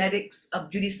cosmetics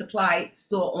beauty supply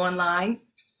store online.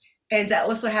 And I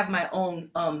also have my own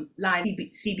line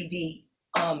CBD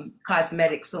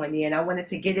cosmetics on there. And I wanted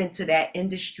to get into that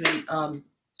industry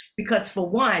because for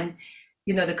one,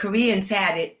 the Koreans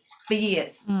had it for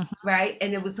years, Mhm. right?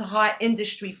 And it was a hard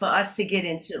industry for us to get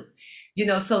into.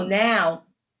 So now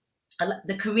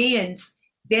the Koreans,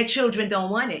 their children don't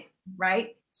want it,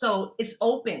 right? So it's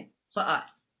open for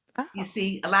us. Oh, You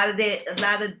see, a lot of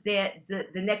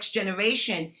the next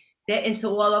generation, they're into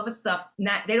all other stuff.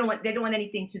 They don't want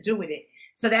anything to do with it.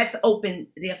 So that's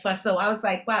open there for us. So I was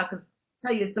like, wow, because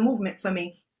tell you, it's a movement for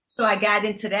me. So I got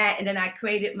into that, and then I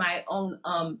created my own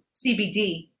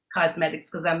CBD cosmetics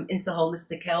because I'm into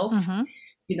holistic health. mhm.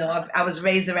 I was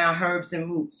raised around herbs and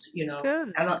roots.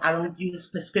 Good. I don't use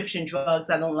prescription drugs.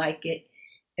 I don't like it,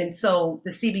 and so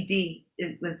the CBD,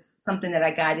 it was something that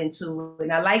I got into,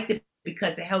 and I liked it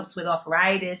because it helps with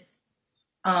arthritis,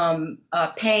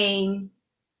 pain,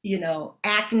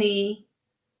 acne,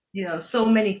 so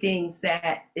many things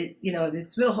that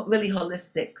it's really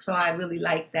holistic. So I really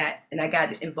like that, and I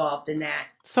got involved in that.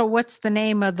 So what's the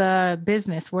name of the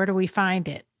business? Where do we find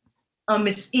it?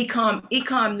 It's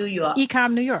ecom New York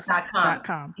ecomnewyork.com.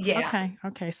 .com. Yeah.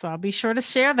 Okay. So I'll be sure to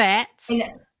share that. And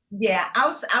yeah,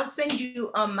 I'll send you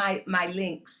my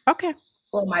links, Okay.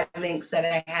 all my links that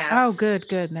I have. Oh, good.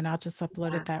 And then I'll just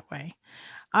upload it that way.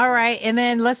 All right. And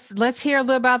then let's hear a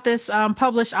little about this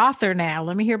published author now.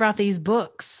 Let me hear about these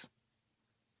books.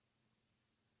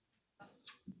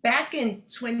 Back in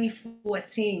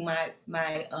 2014,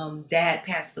 my dad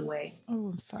passed away. Oh,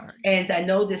 I'm sorry. And I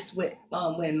noticed when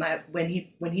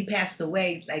he passed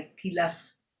away, like he left,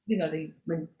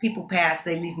 when people pass,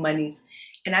 they leave monies,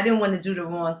 and I didn't want to do the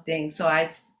wrong thing, so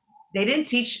they didn't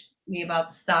teach me about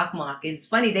the stock market. It's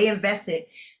funny, they invested.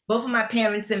 Both of my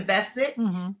parents invested,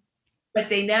 Mhm. but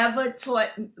they never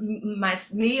taught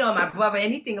me or my brother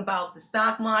anything about the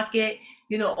stock market.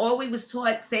 All we was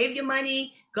taught: save your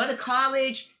money, go to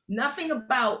college. Nothing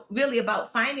really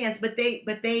about finance, but they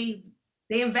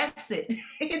invested.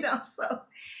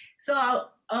 So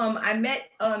I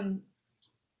met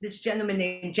this gentleman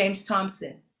named James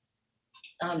Thompson.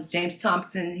 James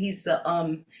Thompson, he's the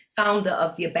founder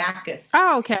of the Abacus.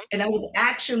 Oh, okay. And I was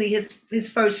actually his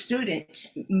first student.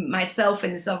 Myself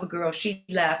and this other girl, she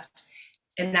left,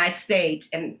 and I stayed,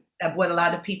 and I brought a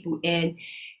lot of people in.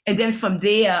 And then from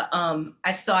there,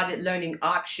 I started learning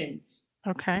options.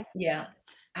 Okay. Yeah,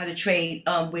 how to trade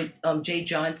with Jay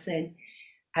Johnson.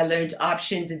 I learned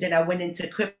options, and then I went into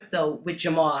crypto with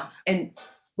Jamar. And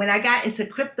when I got into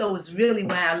crypto was really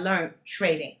when I learned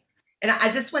trading. And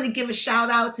I just want to give a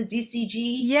shout out to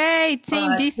DCG. Yay,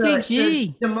 Team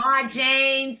DCG. To Jamar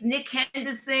James, Nick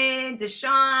Henderson,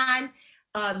 Deshaun,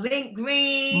 Link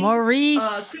Green,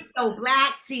 Maurice, Crypto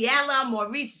Black, Tiella,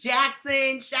 Maurice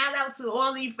Jackson. Shout out to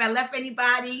all of you. If I left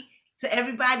anybody, to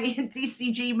everybody in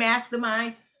DCG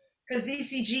Mastermind. Because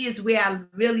DCG is where I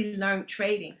really learned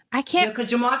trading. I can't. Because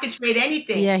Jamar can trade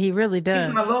anything. Yeah, he really does.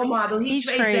 He's my role model. He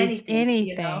trades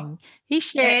anything. He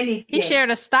shared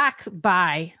a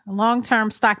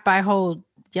long-term stock buy hold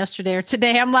yesterday or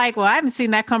today. I'm like, well, I haven't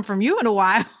seen that come from you in a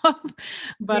while.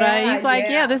 But he's Yeah, like,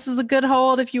 yeah, yeah, this is a good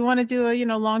hold if you want to do a,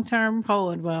 long-term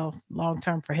hold. Well,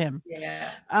 long-term for him.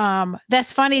 yeah.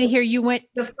 That's funny to So hear you went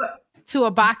the fir- to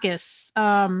a Bacchus.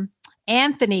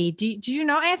 Anthony, do you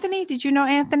know Anthony? Did you know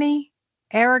Anthony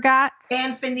Aragot?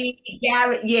 Anthony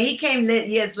Garrett, yeah, he came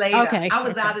years later. Okay. I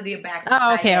was Okay. out of there back Oh,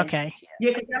 by okay. then. Okay.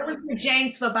 Yeah, because I was with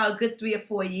James for about a good 3 or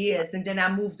 4 years, and then I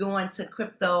moved on to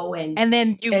crypto And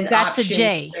then you and got to options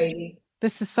Jay. trading.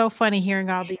 This is so funny hearing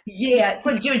all these. Yeah,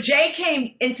 but Jay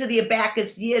came into the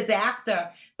Abacus years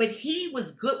after, but he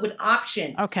was good with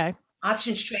Okay.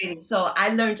 options trading. So I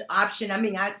learned option. I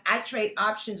mean, I trade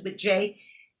options with Jay.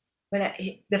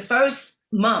 The first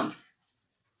month,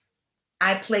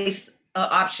 I placed an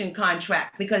option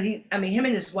contract because him and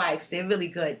his wife, they're really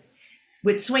good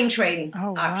with swing trading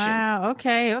Oh, options. wow.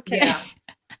 Okay. Okay. Yeah,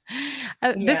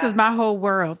 This is yeah. my whole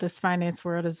world. This finance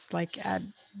world is like,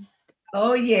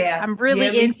 Oh yeah, I'm yeah. really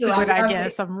Me too. into I it, I love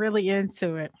guess. it. I'm really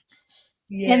into it.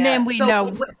 And then Yeah. we So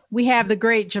know we have the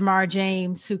great Jamar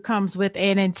James who comes with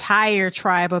an entire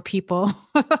tribe of people.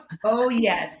 oh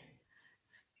yes,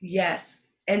 yes.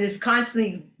 And it's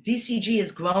constantly DCG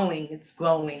is growing. It's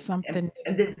growing, Something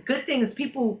and new. the good thing is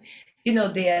people,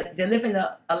 they're living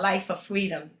a life of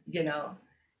freedom.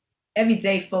 Every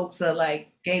day folks are like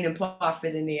gaining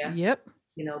profit in there. Yep.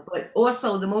 But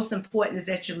also the most important is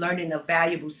that you're learning a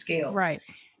valuable skill. Right.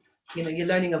 You're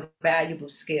learning a valuable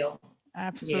skill. Yeah.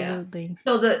 Absolutely.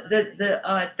 So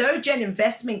the third gen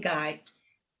investment guide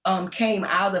came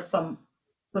out of from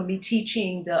me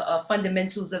teaching the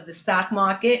fundamentals of the stock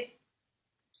market,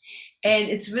 and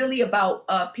it's really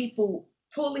about people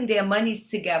pulling their monies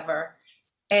together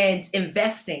and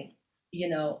investing.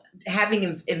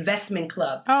 Having investment Oh,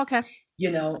 clubs. okay.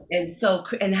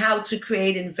 And how to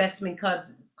create investment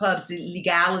clubs, the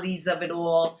legalities of it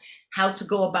all, how to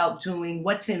go about doing,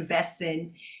 what to invest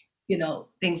in,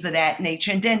 things of that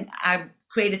nature. And then I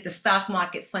created the stock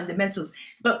market fundamentals.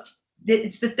 But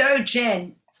it's the third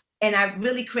gen, and I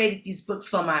really created these books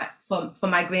for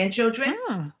my grandchildren,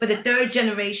 Mm. for the third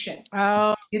generation.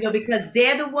 Oh, Because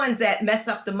they're the ones that mess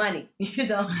up the money.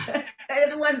 They're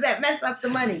the ones that mess up the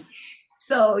money.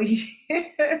 So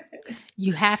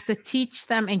you have to teach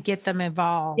them and get them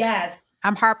involved. yes,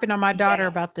 I'm harping on my daughter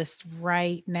yes. about this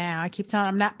right now. I keep telling her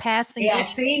I'm not passing Yeah, I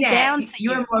seen anything that. down to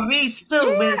You you. and Maurice too,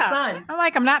 with his Yeah. son. I'm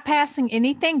like, I'm not passing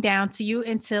anything down to you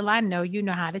until I know you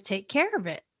know how to take care of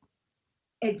it.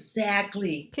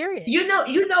 Exactly. Period.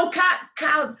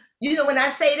 Kyle, when I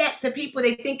say that to people,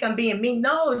 they think I'm being mean.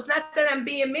 No, it's not that I'm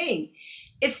being mean.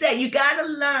 It's that you gotta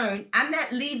learn. I'm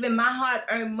not leaving my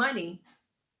hard-earned money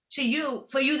to you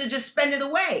for you to just spend it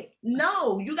away.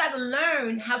 No, you got to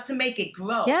learn how to make it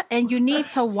grow. Yeah, and you need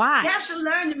to watch. You have to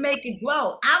learn to make it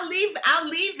grow. I'll leave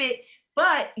it,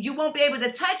 but you won't be able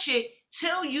to touch it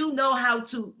till you know how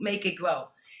to make it grow.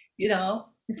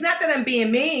 It's not that I'm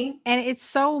being mean. And it's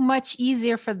so much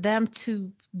easier for them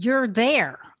you're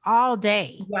there all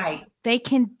day. Right. They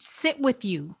can sit with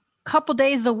you a couple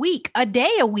days a week, a day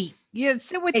a week. Yeah,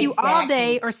 sit with you all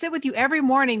day Exactly. or sit with you every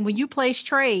morning when you place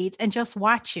trades and just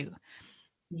watch you.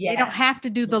 They don't Yes. have to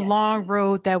do the Yes. long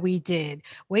road that we did.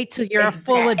 Wait till you're a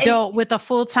full Exact- adult with a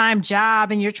full-time job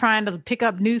and you're trying to pick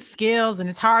up new skills and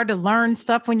it's hard to learn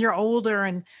stuff when you're older.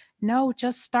 And no,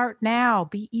 just start now.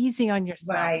 Be easy on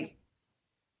yourself. Right.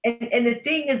 And the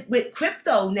thing is with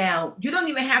crypto now, you don't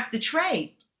even have to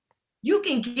trade. You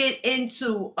can get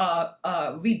into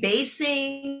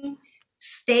rebasing,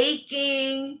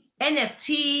 staking,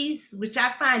 NFTs, which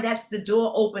I find that's the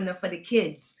door opener for the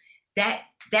kids. That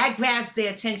grabs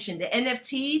their attention. The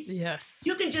NFTs, Yes.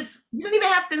 you don't even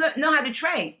have to know how to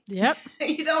trade. Yep.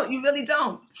 You really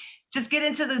don't. Just get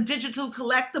into the digital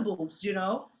collectibles,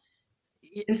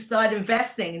 and start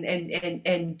investing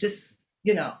and just,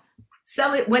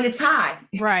 sell it when it's high.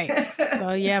 Right.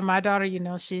 So yeah, my daughter,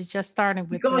 she's just starting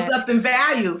with It goes that. up in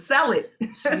value. Sell it.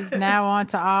 She's now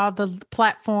onto all the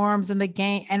platforms and the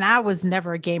game. And I was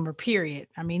never a gamer, period.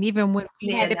 I mean, even when we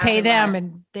had to pay them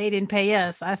and they didn't pay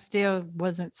us, I still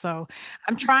wasn't. So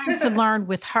I'm trying to learn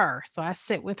with her. So I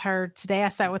sit with her today. I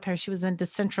sat with her. She was in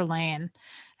Decentraland.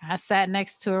 I sat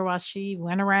next to her while she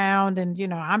went around and,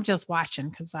 I'm just watching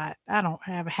because I don't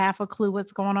have half a clue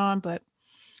what's going on, but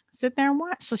sit there and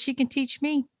watch so she can teach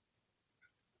me.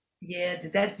 Yeah,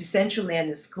 that Decentraland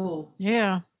is cool.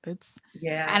 Yeah,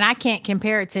 and I can't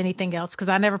compare it to anything else because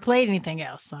I never played anything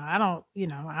else. So I don't,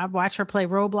 I watch her play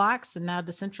Roblox and now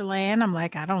Decentraland. I'm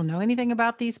like, I don't know anything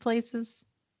about these places.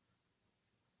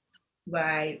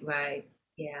 Right,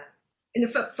 yeah. And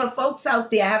for folks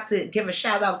out there, I have to give a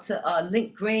shout out to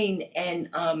Link Green and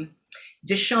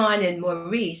Deshaun and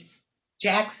Maurice.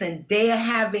 Jackson, they are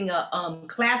having a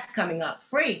class coming up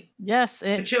free Yes,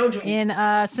 for children.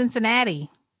 in Cincinnati.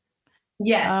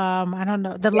 Yes, I don't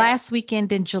know, the yes, last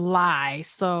weekend in July.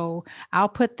 So I'll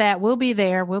put that. We'll be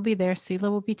there. We'll be there. Sela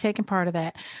will be taking part of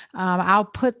that. I'll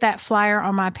put that flyer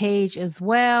on my page as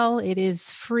well. It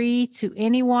is free to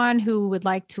anyone who would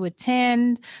like to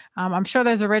attend. I'm sure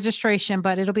there's a registration,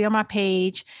 but it'll be on my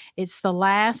page. It's the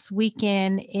last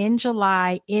weekend in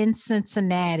July in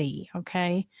Cincinnati.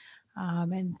 Okay.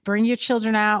 And bring your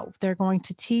children out. They're going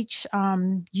to teach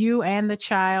you and the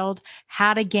child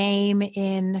how to game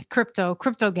in crypto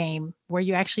game, where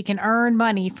you actually can earn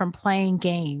money from playing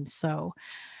games. So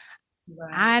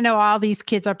right. I know all these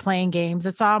kids are playing games.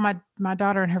 It's all my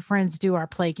daughter and her friends do are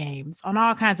play games on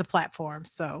all kinds of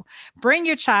platforms. So bring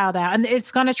your child out, and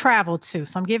it's going to travel too.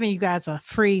 So I'm giving you guys a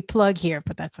free plug here,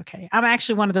 but that's okay. I'm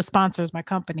actually one of the sponsors, my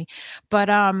company, but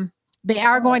they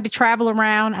are going Oh, to travel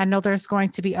around. I know there's going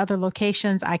to be other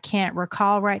locations. I can't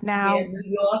recall right yeah, now. New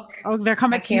York. Oh, they're I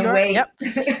coming to New can't York.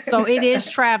 Yep. wait. So it is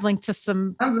traveling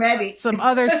to I'm ready. some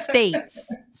other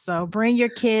states. So bring your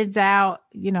kids out,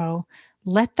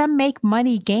 let them make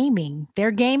money gaming.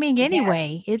 They're gaming Yes,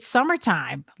 anyway. It's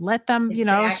summertime. Let them, she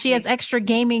has exactly. extra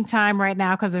gaming time right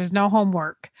now because there's no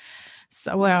homework.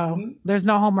 So, well, Hmm. there's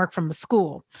no homework from the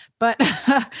school, but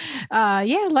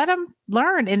yeah, let them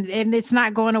learn, and it's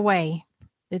not going away.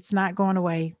 It's not going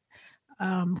away.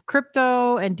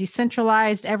 Crypto and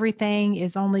decentralized everything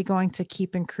is only going to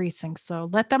keep increasing. So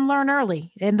let them learn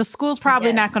early, and the school's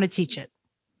probably Yes, not going to teach it.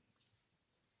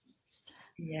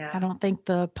 I yeah. don't think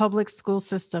the public school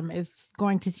system is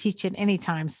going to teach it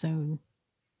anytime soon.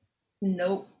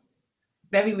 Nope.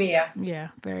 Very rare. Yeah,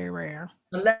 very rare.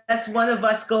 Unless one of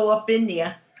us go up in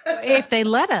there If they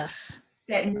let us,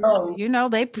 that knows, they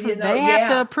have to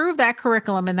yeah, approve that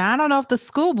curriculum, and I don't know if the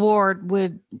school board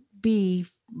would be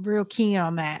real keen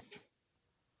on that.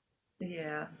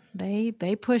 yeah.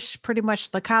 They push pretty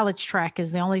much the college track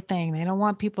is the only thing. They don't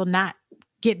want people not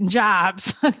getting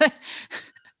jobs.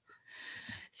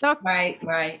 So Right,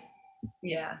 right.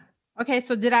 Yeah. okay,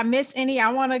 so did I miss any?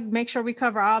 I want to make sure we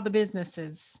cover all the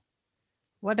businesses.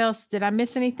 What else? Did I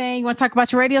miss anything? You want to talk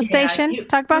about your radio Yeah. station?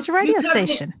 Talk about your You radio covered it.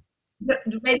 station.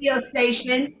 The radio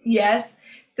station, yes.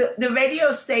 The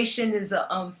radio station is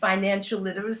a financial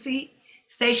literacy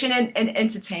station and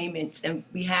entertainment. And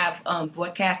we have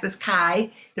broadcasters Kai,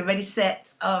 the Ready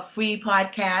Set free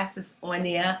podcast is on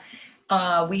there.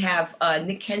 We have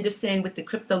Nick Henderson with the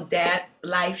Crypto Dad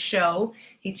live show.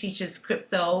 He teaches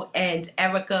crypto, and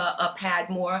Erica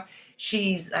Padmore.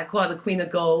 I call her the Queen of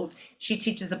Gold. She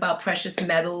teaches about precious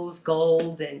metals,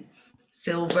 gold and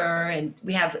silver. And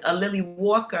we have Lily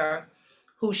Walker,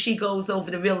 who she goes over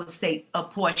the real estate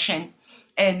portion.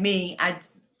 And me,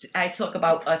 I talk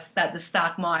about the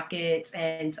stock markets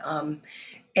and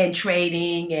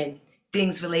trading and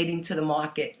things relating to the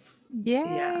markets.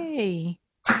 Yeah. Yay.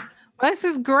 Well, this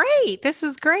is great. This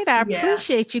is great. I Yeah.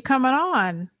 appreciate you coming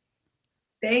on.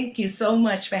 Thank you so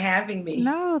much for having me.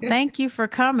 No, thank you for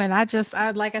coming. Like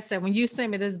I said, when you sent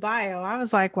me this bio, I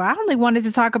was like, well, I only wanted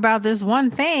to talk about this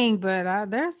one thing, but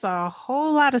there's a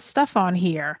whole lot of stuff on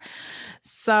here.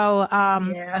 So,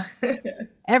 Yeah.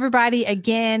 everybody,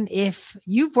 again, if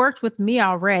you've worked with me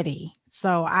already,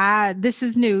 so this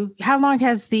is new. How long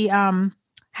has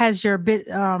your bit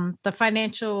the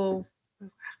financial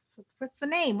what's the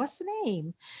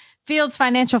name? Fields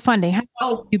Financial Funding. How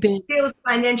long have Oh, you been? Fields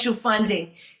Financial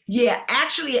Funding. Yeah,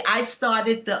 actually, I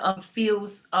started the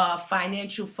Fields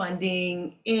Financial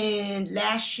Funding in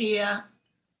last year.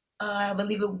 I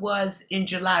believe it was in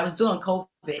July. I was doing COVID.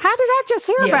 How did I just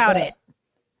hear Yeah, about but it?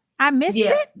 I missed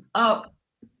yeah. it.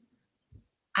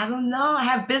 I don't know. I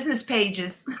have business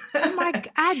pages. Oh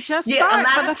I just Yeah, saw a it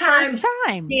for lot the of first times.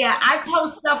 time. Yeah, I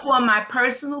post stuff on my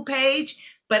personal page,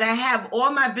 but I have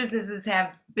all my businesses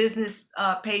have business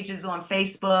pages on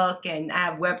Facebook, and I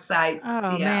have websites.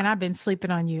 Oh Yeah. man, I've been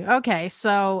sleeping on you. Okay,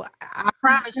 so I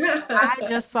promise you, I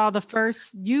just saw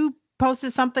you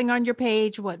posted something on your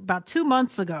page, what, about 2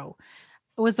 months ago?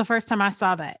 It was the first time I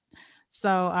saw that.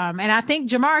 So, and I think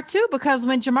Jamar too, because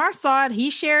when Jamar saw it, he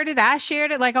shared it, I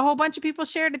shared it, like a whole bunch of people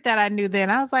shared it that I knew then.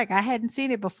 I was like, I hadn't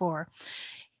seen it before.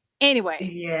 Anyway,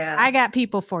 Yeah. I got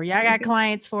people for you. I got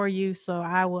clients for you. So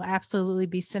I will absolutely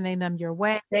be sending them your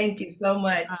way. Thank you so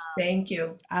much. Thank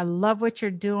you. I love what you're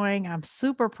doing. I'm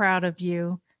super proud of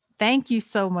you. Thank you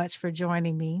so much for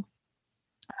joining me.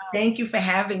 Thank you for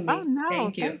having Oh, me. no.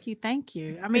 Thank you. Thank you. Thank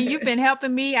you. I mean, you've been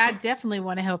helping me. I definitely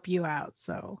want to help you out.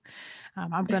 So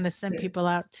I'm going to send people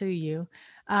out to you.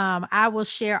 I will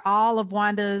share all of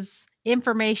Wanda's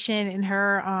information in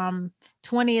her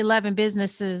 2011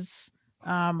 businesses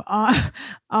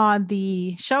on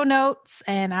the show notes,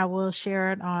 and I will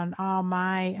share it on all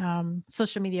my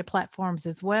social media platforms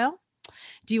as well.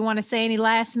 Do you want to say any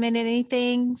last minute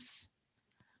anythings?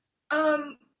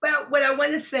 Well, what I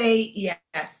want to say,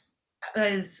 yes,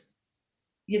 is,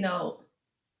 you know,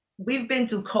 we've been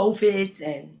through COVID,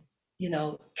 and,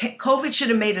 COVID should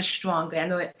have made us stronger. I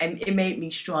know it made me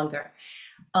stronger.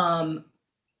 Um,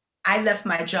 I left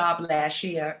my job last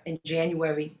year in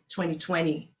January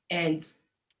 2020, and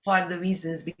part of the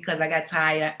reason is because I got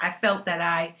tired. I felt that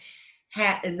I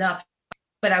had enough,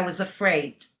 but I was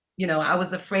afraid. I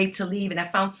was afraid to leave, and I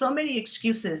found so many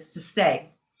excuses to stay.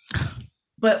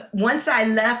 But once I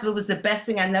left, it was the best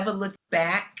thing. I never looked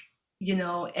back,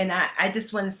 and I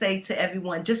just want to say to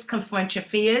everyone, just confront your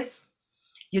fears.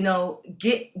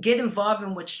 Get involved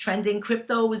in what's trending.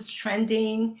 Crypto is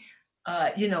trending.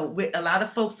 A lot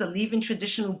of folks are leaving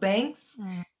traditional banks,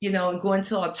 and going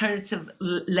to alternative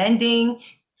lending.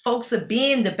 Folks are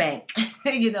being the bank,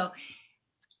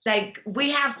 like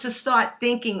we have to start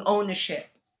thinking ownership,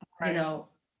 Right.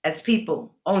 As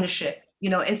people, ownership,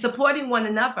 and supporting one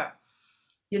another,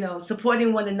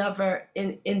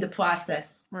 in the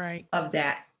process Right. of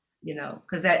that,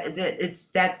 because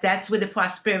that's where the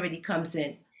prosperity comes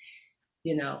in,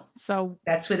 So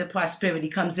that's where the prosperity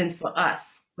comes in for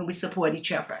us when we support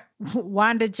each other.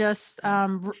 Wanda just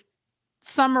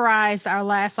summarize our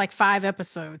last like 5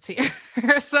 episodes here.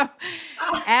 So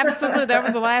absolutely, that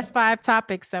was the last 5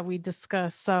 topics that we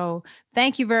discussed. So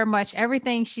thank you very much.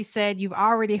 Everything she said, you've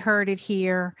already heard it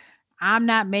here. I'm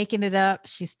not making it up.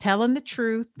 She's telling the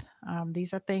truth.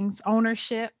 These are things: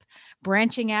 ownership,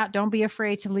 branching out. Don't be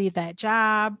afraid to leave that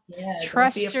job. Yeah, don't be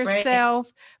Trust afraid.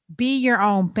 yourself. Be your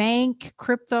own bank.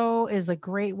 Crypto is a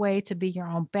great way to be your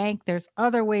own bank. There's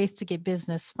other ways to get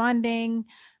business funding.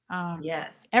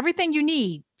 Yes. Everything you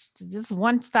need. This is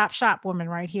one-stop shop woman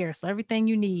right here. So everything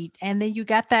you need. And then you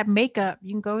got that makeup.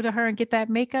 You can go to her and get that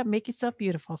makeup, make yourself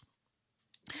beautiful.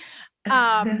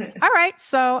 All right.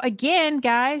 So again,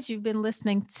 guys, you've been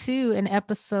listening to an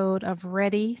episode of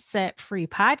Ready, Set, Free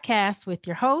podcast with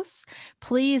your hosts.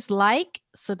 Please like,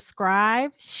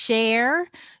 subscribe, share.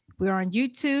 We're on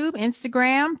YouTube,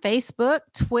 Instagram, Facebook,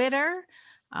 Twitter.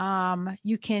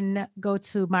 You can go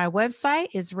to my website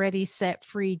is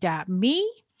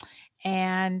readysetfree.me.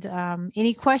 And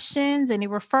any questions, any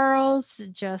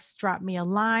referrals, just drop me a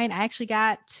line. I actually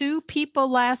got 2 people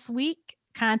last week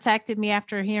contacted me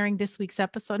after hearing this week's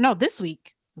episode. No, this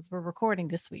week, because we're recording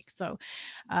this week. So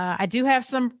I do have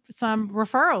some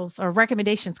referrals or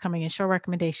recommendations coming in, show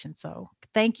recommendations. So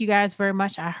thank you guys very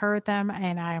much. I heard them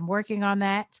and I am working on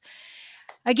that.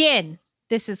 Again,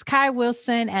 this is Kai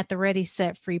Wilson at the Ready,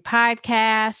 Set, Free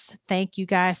podcast. Thank you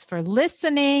guys for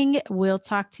listening. We'll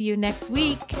talk to you next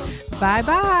week.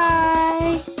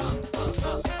 Bye-bye.